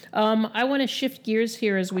 I want to shift gears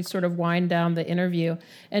here as we sort of wind down the interview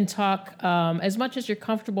and talk as much as you're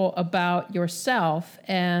comfortable about yourself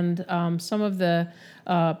and some of the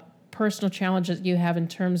personal challenges you have in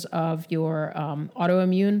terms of your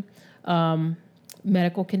autoimmune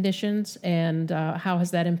medical conditions and how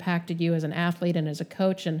has that impacted you as an athlete and as a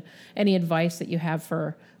coach, and any advice that you have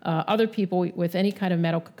for other people with any kind of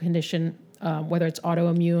medical condition, whether it's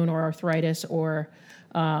autoimmune or arthritis or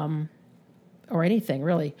anything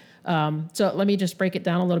really. So let me just break it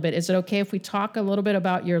down a little bit. Is it okay if we talk a little bit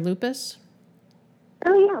about your lupus?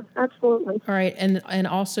 Oh yeah, absolutely. All right, and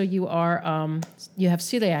also you are you have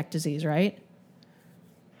celiac disease, right?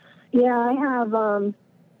 Yeah, I have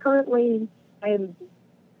currently I'm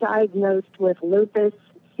diagnosed with lupus,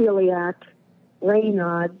 celiac,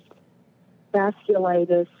 Raynaud's,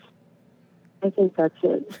 vasculitis. I think that's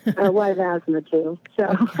it. I have asthma too.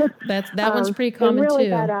 So okay. That one's pretty common and really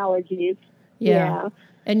too. bad allergies. Yeah.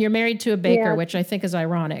 And you're married to a baker, Yeah. which I think is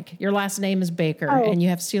ironic. Your last name is Baker, and you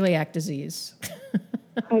have celiac disease.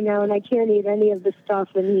 I know, and I can't eat any of the stuff,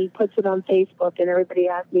 and he puts it on Facebook, and everybody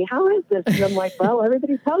asks me, how is this? And I'm like, well,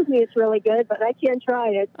 everybody tells me it's really good, but I can't try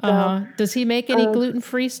it. So, Does he make any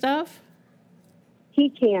gluten-free stuff? He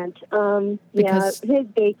can't. Because his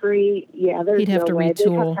bakery, there's he'd have no to way. They'd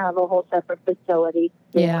have retool. to have a whole separate facility.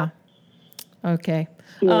 Yeah. Okay.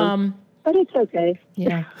 Yeah. But it's okay.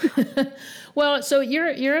 Yeah. Well, so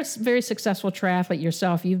you're a very successful triathlete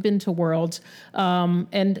yourself. You've been to Worlds.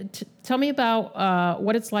 And tell me about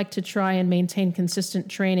what it's like to try and maintain consistent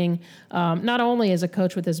training, not only as a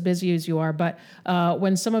coach with as busy as you are, but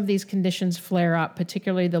when some of these conditions flare up,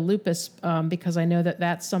 particularly the lupus, because I know that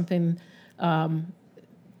that's something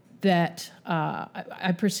that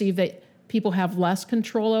I perceive that people have less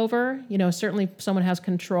control over. Certainly someone has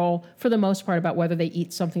control for the most part about whether they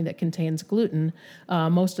eat something that contains gluten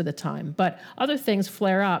most of the time. But other things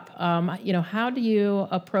flare up. How do you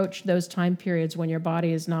approach those time periods when your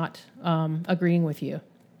body is not agreeing with you?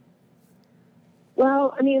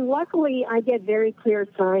 Well, luckily I get very clear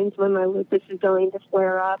signs when my lupus is going to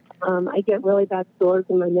flare up. I get really bad sores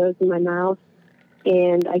in my nose and my mouth.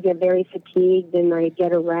 And I get very fatigued and I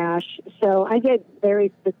get a rash. So I get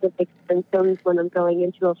very specific symptoms when I'm going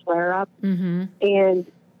into a flare-up. Mm-hmm.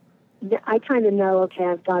 And I kind of know, okay,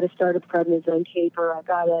 I've got to start a prednisone taper. I've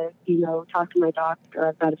got to, talk to my doctor.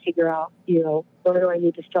 I've got to figure out, where do I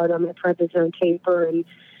need to start on my prednisone taper and,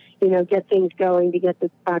 get things going to get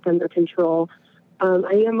this back under control.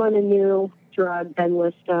 I am on a new drug,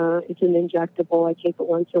 Benlysta. It's an injectable. I take it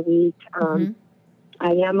once a week.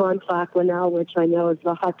 I am on Plaquenil, which I know is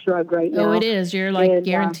the hot drug right now. Oh, it is. You're like and,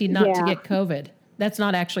 guaranteed not to get COVID. That's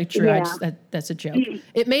not actually true. Yeah. That's a joke.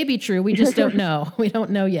 It may be true. We just don't know. We don't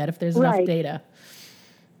know yet if there's enough data.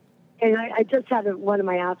 And I just had one of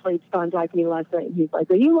my athletes contact me last night, and he's like,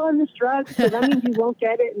 "Are you on this drug? So that means you won't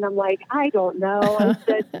get it." And I'm like, "I don't know." I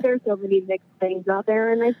said, "There's so many mixed things out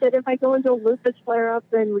there." And I said, if I go into a lupus flare-up,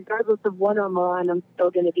 then regardless of what I'm on, I'm still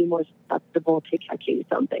going to be more susceptible to catching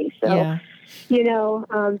something. So,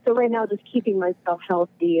 so right now just keeping myself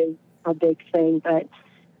healthy is a big thing. But,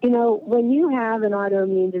 when you have an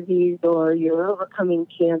autoimmune disease or you're overcoming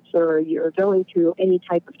cancer or you're going through any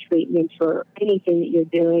type of treatment for anything that you're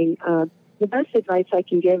doing, the best advice I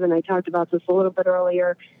can give, and I talked about this a little bit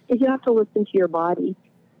earlier, is you have to listen to your body.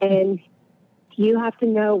 And you have to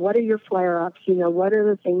know, what are your flare-ups? What are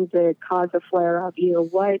the things that cause a flare-up?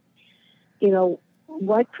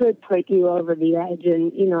 What could put you over the edge?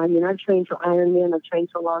 And, I've trained for Ironman, I've trained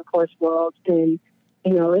for Long Course Worlds, and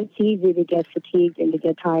it's easy to get fatigued and to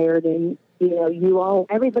get tired. And,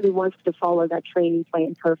 everybody wants to follow that training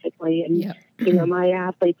plan perfectly. And, my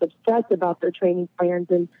athletes obsess about their training plans.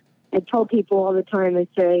 And I tell people all the time, I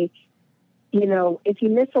say, if you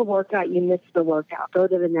miss a workout, you miss the workout. Go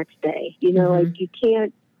to the next day. Like you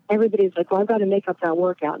can't, everybody's like, well, I've got to make up that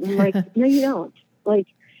workout. And I'm like, no, you don't. Like,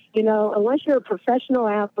 unless you're a professional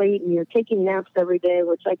athlete and you're taking naps every day,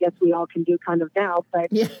 which I guess we all can do kind of now,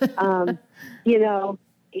 but,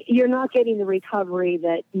 you're not getting the recovery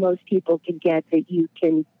that most people can get, that you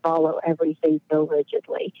can follow everything so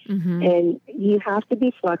rigidly. Mm-hmm. And you have to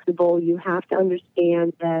be flexible. You have to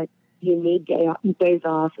understand that you need days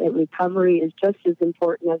off, that recovery is just as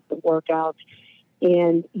important as the workout.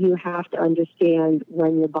 And you have to understand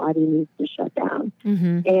when your body needs to shut down.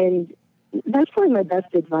 Mm-hmm. And that's probably my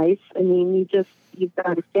best advice. I mean, you've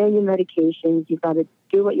got to stay on your medications. You've got to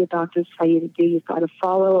do what your doctors tell you to do. You've got to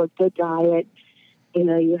follow a good diet.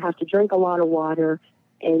 You have to drink a lot of water,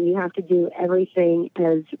 and you have to do everything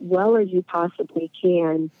as well as you possibly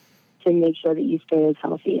can to make sure that you stay as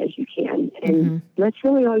healthy as you can. And that's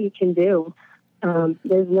really all you can do.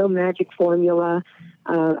 There's no magic formula.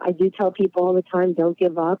 I do tell people all the time, don't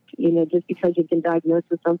give up. Just because you've been diagnosed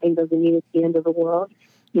with something doesn't mean it's the end of the world.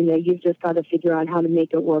 You've just got to figure out how to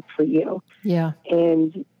make it work for you. Yeah.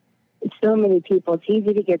 And so many people, it's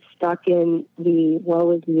easy to get stuck in the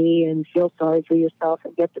woe is me and feel sorry for yourself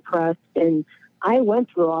and get depressed. And I went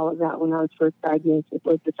through all of that when I was first diagnosed with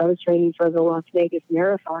lupus. I was training for the Las Vegas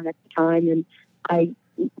Marathon at the time, and I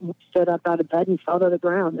stood up out of bed and fell to the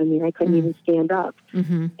ground. I mean, I couldn't even stand up.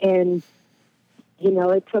 Mm-hmm. And,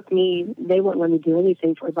 it took me, they wouldn't let me do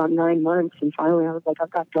anything for about 9 months. And finally I was like,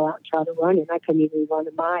 I've got to go out and try to run. And I couldn't even run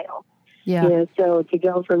a mile. Yeah. So to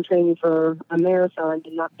go from training for a marathon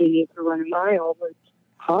to not being able to run a mile was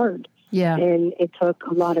hard. Yeah. And it took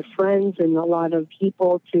a lot of friends and a lot of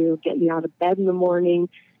people to get me out of bed in the morning,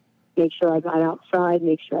 make sure I got outside,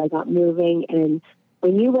 make sure I got moving. And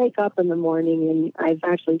when you wake up in the morning, and I've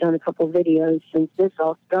actually done a couple videos since this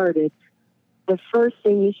all started, the first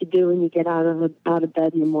thing you should do when you get out of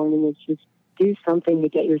bed in the morning is just do something to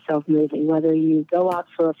get yourself moving, whether you go out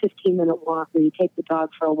for a 15-minute walk, or you take the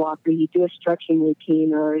dog for a walk, or you do a stretching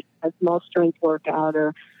routine or a small strength workout,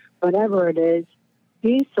 or whatever it is.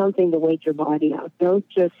 Do something to wake your body up. Don't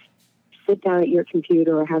just sit down at your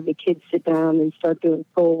computer or have the kids sit down and start doing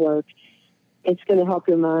schoolwork. It's going to help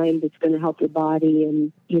your mind. It's going to help your body.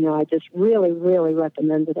 And, I just really, really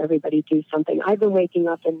recommend that everybody do something. I've been waking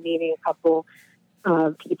up and meeting a couple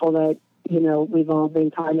of people that, we've all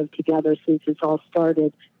been kind of together since it's all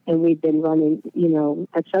started. And we've been running,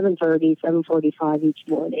 at 7:30, 7:45 each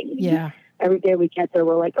morning. Yeah. Every day we get there,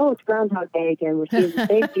 we're like, oh, it's Groundhog Day again. We're seeing the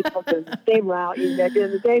same people doing the same route, doing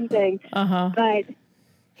the same thing. Uh-huh. But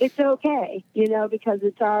it's okay, because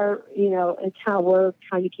it's it's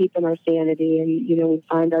how you keep in our sanity. And, we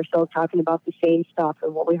find ourselves talking about the same stuff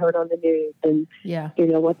and what we heard on the news and,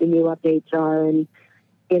 what the new updates are. And,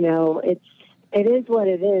 it is what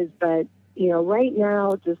it is. But, right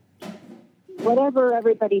now, just whatever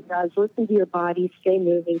everybody does, listen to your body, stay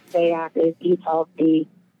moving, stay active, eat healthy,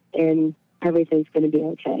 and everything's going to be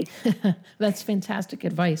okay. That's fantastic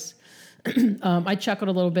advice. I chuckled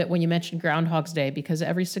a little bit when you mentioned Groundhog's Day, because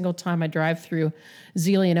every single time I drive through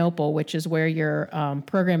Zelienople, which is where your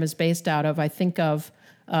program is based out of, I think of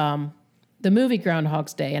the movie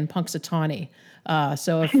Groundhog's Day and Punxsutawney.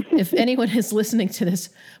 So if anyone is listening to this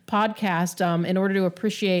podcast, in order to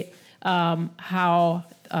appreciate how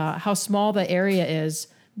small the area is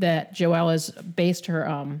that Joella's based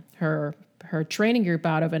her her training group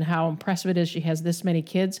out of and how impressive it is she has this many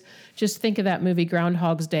kids. Just think of that movie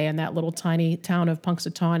Groundhog's Day and that little tiny town of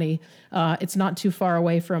Punxsutawney. It's not too far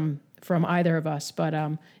away from either of us, but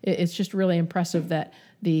it's just really impressive that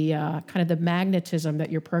the kind of the magnetism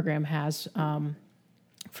that your program has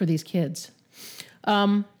for these kids.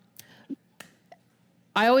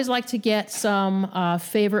 I always like to get some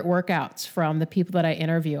favorite workouts from the people that I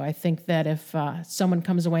interview. I think that if someone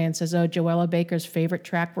comes away and says, "Oh, Joella Baker's favorite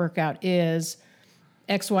track workout is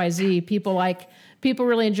XYZ," people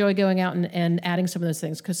really enjoy going out and adding some of those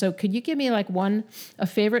things. So could you give me like a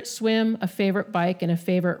favorite swim, a favorite bike, and a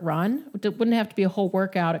favorite run? It wouldn't have to be a whole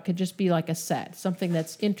workout. It could just be like a set, something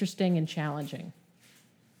that's interesting and challenging.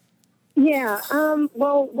 Yeah.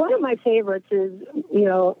 Well, one of my favorites is,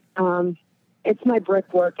 it's my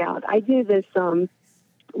brick workout. I do this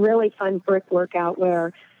really fun brick workout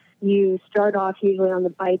where you start off usually on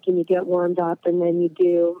the bike and you get warmed up, and then you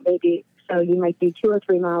do you might do 2 or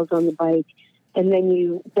 3 miles on the bike, and then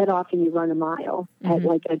you get off and you run a mile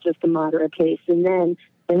at just a moderate pace. And then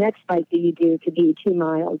the next bike that you do could be 2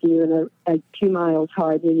 miles. You're going to 2 miles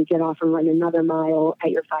hard, and then you get off and run another mile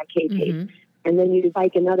at your 5K pace. And then you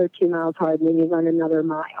bike another 2 miles hard, and then you run another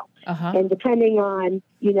mile. And depending on,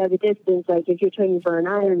 the distance, like if you're training for an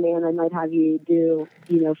Ironman, I might have you do,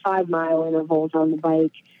 5 mile intervals on the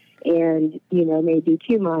bike and, maybe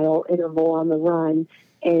 2 mile interval on the run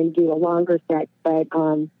and do a longer set. But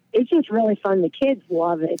it's just really fun. The kids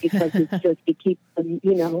love it because it keeps them,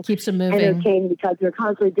 keeps them moving, entertained because they're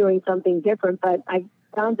constantly doing something different. But I've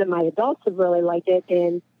found that my adults have really liked it.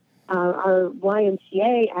 And our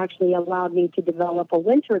YMCA actually allowed me to develop a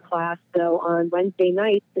winter class. So on Wednesday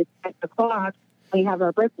nights at 6 o'clock, we have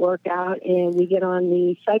our brick workout, and we get on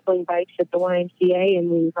the cycling bikes at the YMCA, and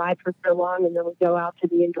we ride for so long, and then we go out to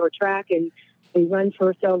the indoor track, and we run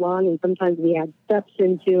for so long, and sometimes we add steps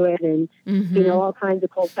into it, and, all kinds of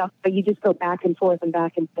cool stuff. But you just go back and forth,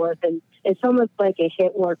 and it's almost like a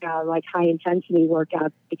HIIT workout, like high-intensity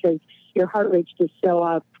workout, because your heart rate's just so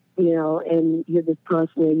up, and you're just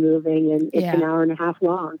constantly moving, and it's an hour and a half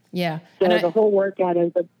long. Yeah. So the whole workout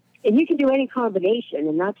and you can do any combination,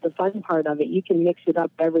 and that's the fun part of it. You can mix it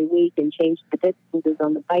up every week and change the distances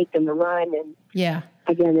on the bike and the run, and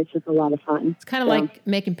again, it's just a lot of fun. It's kind of like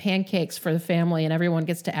making pancakes for the family, and everyone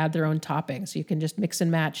gets to add their own toppings. You can just mix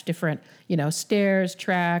and match different, stairs,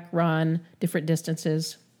 track, run, different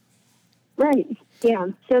distances. Right. Yeah.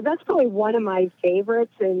 So that's probably one of my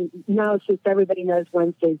favorites. And now it's just everybody knows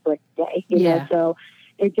Wednesday's Brick Day. You know, so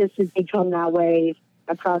it just has become that way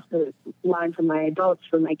across the line for my adults,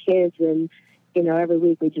 for my kids. And, every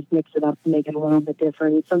week we just mix it up and make it a little bit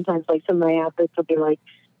different. And sometimes, like, some of my athletes will be like,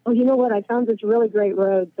 "Oh, you know what? I found this really great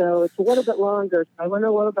road, so it's a little bit longer. So I went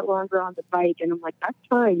a little bit longer on the bike." And I'm like, "That's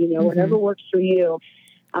fine. Whatever works for you.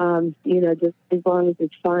 Just as long as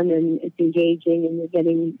it's fun and it's engaging and you're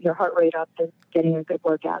getting your heart rate up and getting a good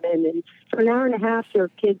workout in." And for an hour and a half for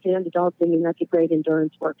kids and adults, that's a great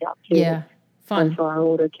endurance workout too. Yeah, fun. For our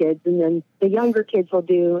older kids. And then the younger kids will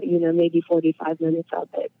do, maybe 45 minutes of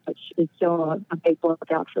it, which is still a big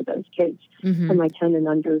workout for those kids, for my 10 and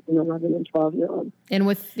unders and 11 and 12-year-olds. And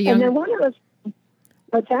with the younger... And then one of those...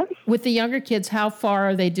 What's that? With the younger kids, how far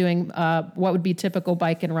are they doing? What would be typical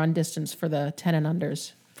bike and run distance for the 10 and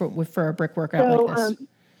unders for a brick workout like this?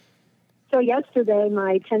 So yesterday,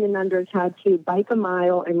 my 10 and unders had to bike a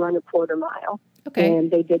mile and run a quarter mile. Okay. And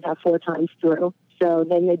they did that 4 times through. So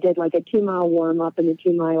then they did like a 2-mile warm up and a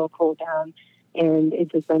 2-mile cool down. And it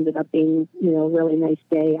just ended up being, a really nice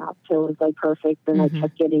day out. So it was like perfect. And I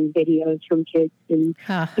kept getting videos from kids and,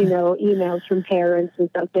 emails from parents and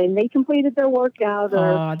stuff. And they completed their workout.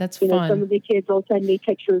 Or, that's fun. Some of the kids will send me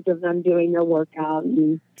pictures of them doing their workout.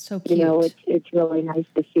 And, so cute. It's really nice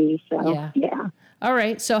to see. So, yeah. All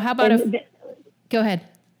right. So how about go ahead.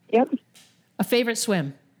 Yep. A favorite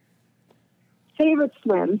swim? Favorite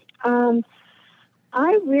swim?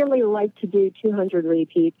 I really like to do 200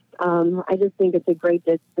 repeats. I just think it's a great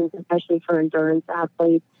distance, especially for endurance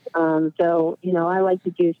athletes. So, I like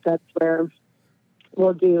to do sets where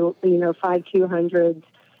we'll do, 5 200s,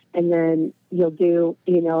 and then you'll do,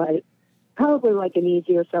 probably like an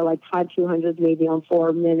easier, so like 5 200s maybe on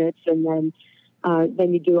 4 minutes, and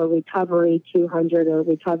then you do a recovery 200 or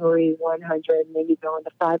recovery 100, and then you go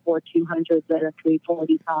into 5 more 200s that are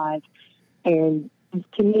 345. And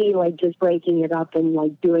to me, like, just breaking it up and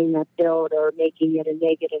like doing that build or making it a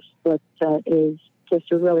negative split set is just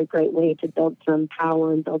a really great way to build some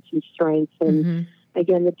power and build some strength. And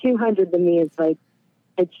again, the 200 to me is like,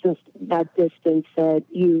 it's just that distance that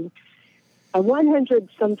A 100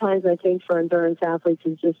 sometimes I think for endurance athletes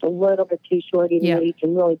is just a little bit too short, even though you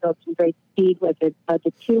can really build some great speed with it. But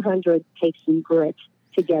the 200 takes some grit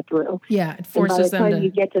to get through. Yeah, it forces them to you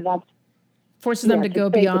get to that. Forces them to go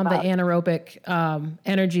beyond the anaerobic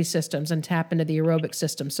energy systems and tap into the aerobic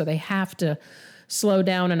system. So they have to slow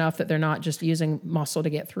down enough that they're not just using muscle to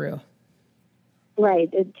get through. Right.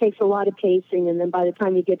 It takes a lot of pacing. And then by the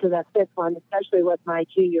time you get to that fifth one, especially with my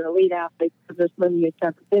junior elite athletes, because they're swimming at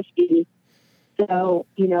 750. So,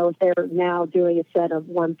 if they're now doing a set of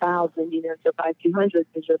 1,000, so 5,200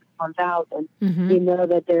 because you're 1,000, you know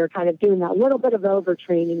that they're kind of doing that little bit of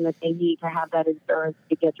overtraining that they need to have that endurance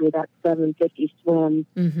to get through that 750 swim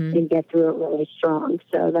and get through it really strong.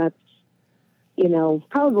 So that's,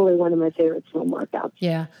 probably one of my favorite swim workouts.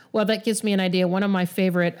 Yeah. Well, that gives me an idea. One of my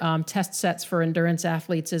favorite test sets for endurance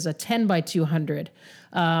athletes is a 10 by 200.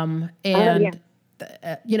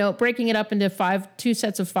 Breaking it up into two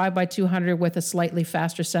sets of 5 by 200 with a slightly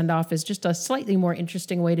faster send off is just a slightly more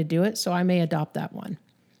interesting way to do it. So I may adopt that one.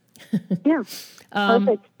 Yeah.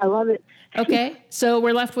 Perfect. I love it. Okay. So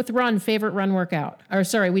we're left with run, favorite run workout. Or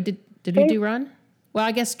sorry, did we do run? Well,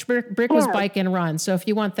 I guess Brick was bike and run. So if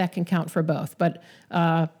you want, that can count for both. But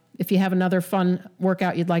if you have another fun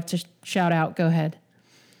workout you'd like to shout out, go ahead.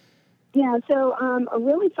 Yeah, so a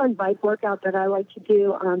really fun bike workout that I like to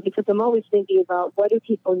do because I'm always thinking about what do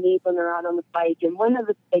people need when they're out on the bike. And one of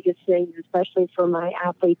the biggest things, especially for my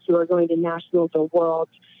athletes who are going to nationals or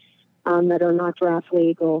worlds that are not draft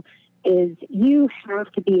legal, is you have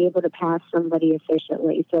to be able to pass somebody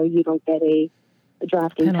efficiently so you don't get a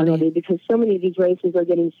drafting penalty because so many of these races are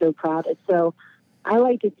getting so crowded. So I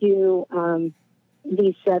like to do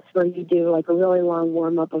these sets where you do like a really long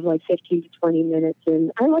warm up of like 15 to 20 minutes.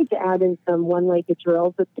 And I like to add in some one-legged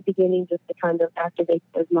drills at the beginning just to kind of activate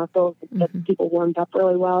those muscles and get people warmed up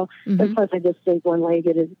really well. And plus I just think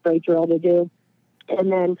one-legged is a great drill to do.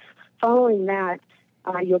 And then following that,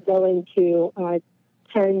 you'll go into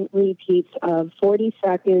 10 repeats of 40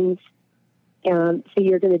 seconds. So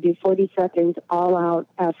you're going to do 40 seconds all-out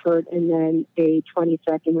effort and then a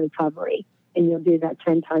 20-second recovery. And you'll do that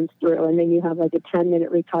 10 times through. And then you have like a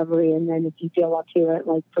 10-minute recovery. And then if you feel up to it,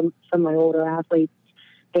 like from my older athletes,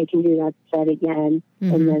 they can do that set again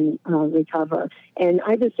and then recover. And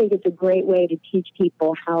I just think it's a great way to teach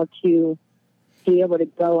people how to be able to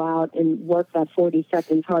go out and work that 40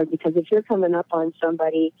 seconds hard. Because if you're coming up on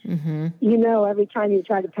somebody, every time you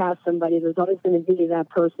try to pass somebody, there's always going to be that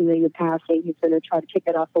person that you're passing who's going to try to kick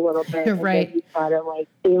it off a little bit. Right. And you try to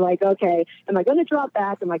be like, okay, am I going to drop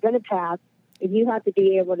back? Am I going to pass? And you have to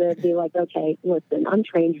be able to be like, okay, listen, I'm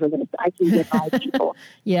trained for this. I can get by people.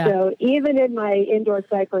 So even in my indoor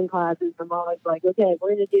cycling classes, I'm always like, okay, we're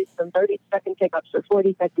going to do some 30-second pickups or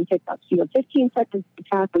 40-second pickups. 15 seconds to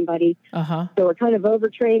pass somebody. So we're kind of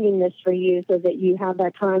overtraining this for you so that you have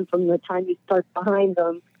that time from the time you start behind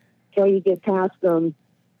them till you get past them,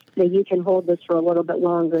 that you can hold this for a little bit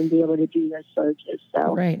longer and be able to do those surges.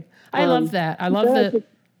 So right. I love that. I love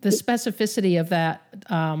the specificity of that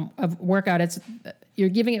of workout. You're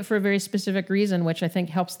giving it for a very specific reason, which I think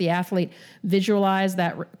helps the athlete visualize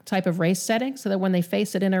that type of race setting so that when they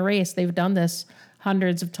face it in a race, they've done this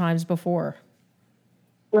hundreds of times before.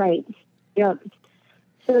 Right. Yep.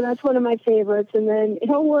 So that's one of my favorites. And then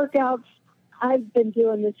hill workouts, I've been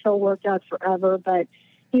doing this hill workout forever, but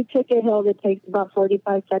you pick a hill that takes about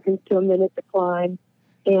 45 seconds to a minute to climb.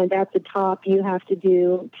 And at the top, you have to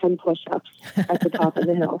do 10 push-ups at the top of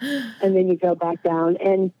the hill. And then you go back down.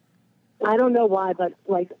 And I don't know why, but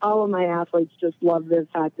like all of my athletes just love the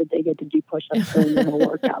fact that they get to do push-ups during the whole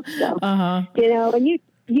workout. So, and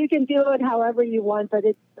you can do it however you want, but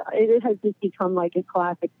it has just become like a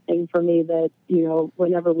classic thing for me that,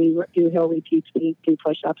 whenever we do hill repeats, we do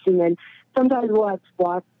push-ups. And then sometimes we'll have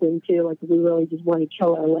squats in too, like we really just want to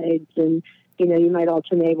kill our legs. And you might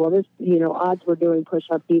alternate. Well, this, odds we're doing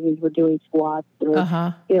push-ups, evens we're doing squats,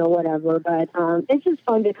 or, whatever. But it's just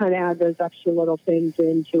fun to kind of add those extra little things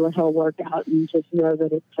into a hill workout and just know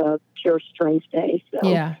that it's a pure strength day. So,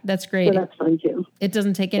 yeah, that's great. So that's fun too. It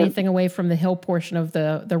doesn't take anything away from the hill portion of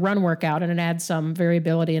the run workout, and it adds some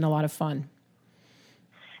variability and a lot of fun.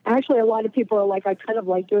 Actually, a lot of people are like, I kind of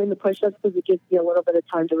like doing the push-ups because it gives you a little bit of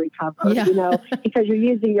time to recover, because you're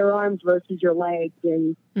using your arms versus your legs.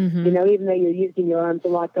 And, even though you're using your arms a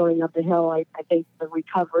lot going up the hill, I think the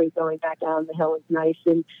recovery going back down the hill is nice.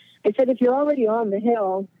 And I said, if you're already on the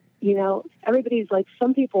hill, everybody's like,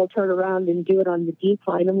 some people turn around and do it on the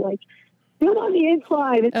decline. I'm like, do it on the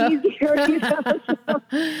incline. It's easier. So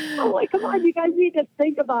I'm like, come on, you guys need to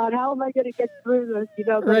think about how am I going to get through this,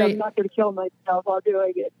 but I'm not going to kill myself while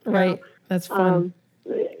doing it. So, right. That's fun.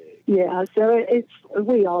 Yeah, so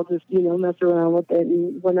we all just, mess around with it.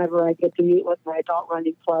 And whenever I get to meet with my adult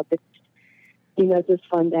running club, it's, just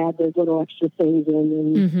fun to add those little extra things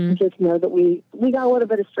in and just know that we got a little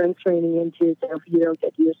bit of strength training into. So if you don't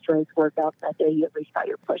get to your strength workout that day, you at least got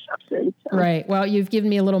your push-ups in. So. Right. Well, you've given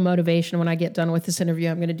me a little motivation. When I get done with this interview,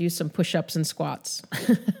 I'm going to do some push-ups and squats.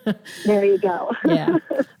 There you go. Yeah.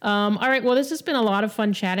 All right. Well, this has been a lot of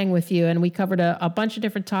fun chatting with you, and we covered a bunch of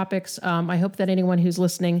different topics. I hope that anyone who's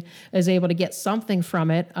listening is able to get something from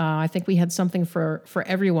it. I think we had something for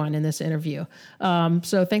everyone in this interview.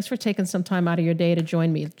 So thanks for taking some time out of your day to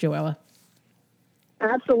join me, Joella.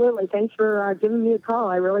 Absolutely. Thanks for giving me a call.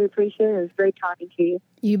 I really appreciate it. It was great talking to you.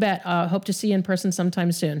 You bet. Hope to see you in person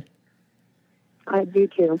sometime soon. I do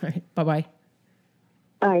too. All right. Bye-bye.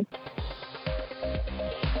 Bye.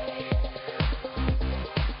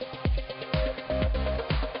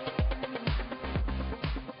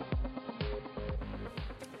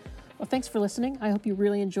 Well, thanks for listening. I hope you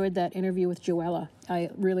really enjoyed that interview with Joella.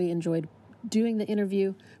 I really enjoyed doing the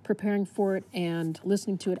interview, preparing for it, and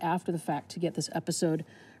listening to it after the fact to get this episode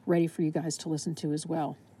ready for you guys to listen to as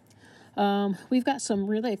well. We've got some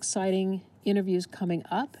really exciting interviews coming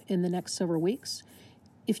up in the next several weeks.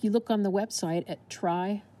 If you look on the website at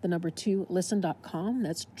try2listen.com,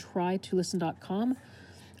 that's try2listen.com,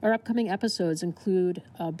 our upcoming episodes include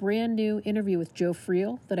a brand new interview with Joe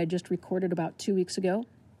Friel that I just recorded about 2 weeks ago.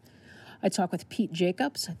 I talk with Pete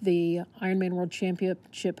Jacobs, the Ironman World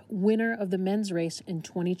Championship winner of the men's race in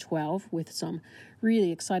 2012, with some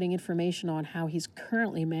really exciting information on how he's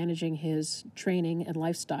currently managing his training and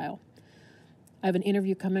lifestyle. I have an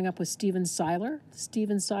interview coming up with Steven Seiler.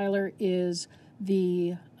 Steven Seiler is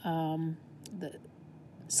the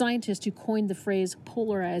scientist who coined the phrase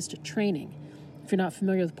polarized training. If you're not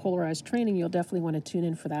familiar with polarized training, you'll definitely want to tune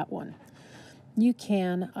in for that one. You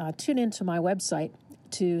can tune into my website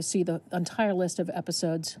to see the entire list of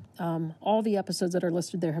episodes. All the episodes that are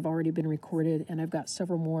listed there have already been recorded, and I've got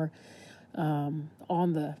several more on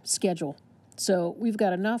the schedule. So we've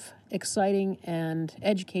got enough exciting and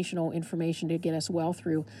educational information to get us well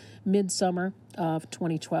through midsummer of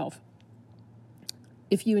 2012.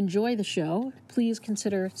 If you enjoy the show, please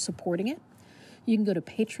consider supporting it. You can go to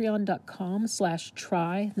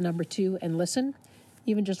patreon.com/try2 and listen.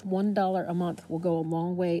 Even just $1 a month will go a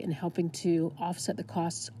long way in helping to offset the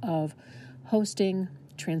costs of hosting,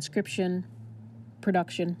 transcription,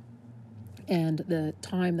 production, and the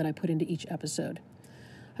time that I put into each episode.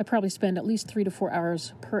 I probably spend at least 3 to 4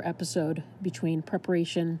 hours per episode between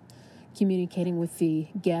preparation, communicating with the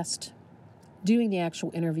guest, doing the actual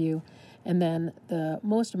interview, and then the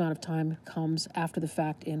most amount of time comes after the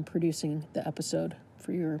fact in producing the episode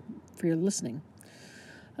for your listening.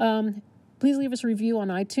 Please leave us a review on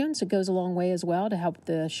iTunes. It goes a long way as well to help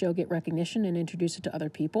the show get recognition and introduce it to other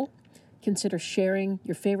people. Consider sharing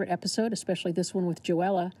your favorite episode, especially this one with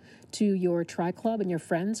Joella, to your Tri Club and your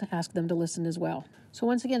friends. Ask them to listen as well. So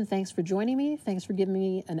once again, thanks for joining me. Thanks for giving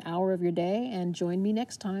me an hour of your day, and join me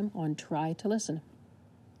next time on Try to Listen.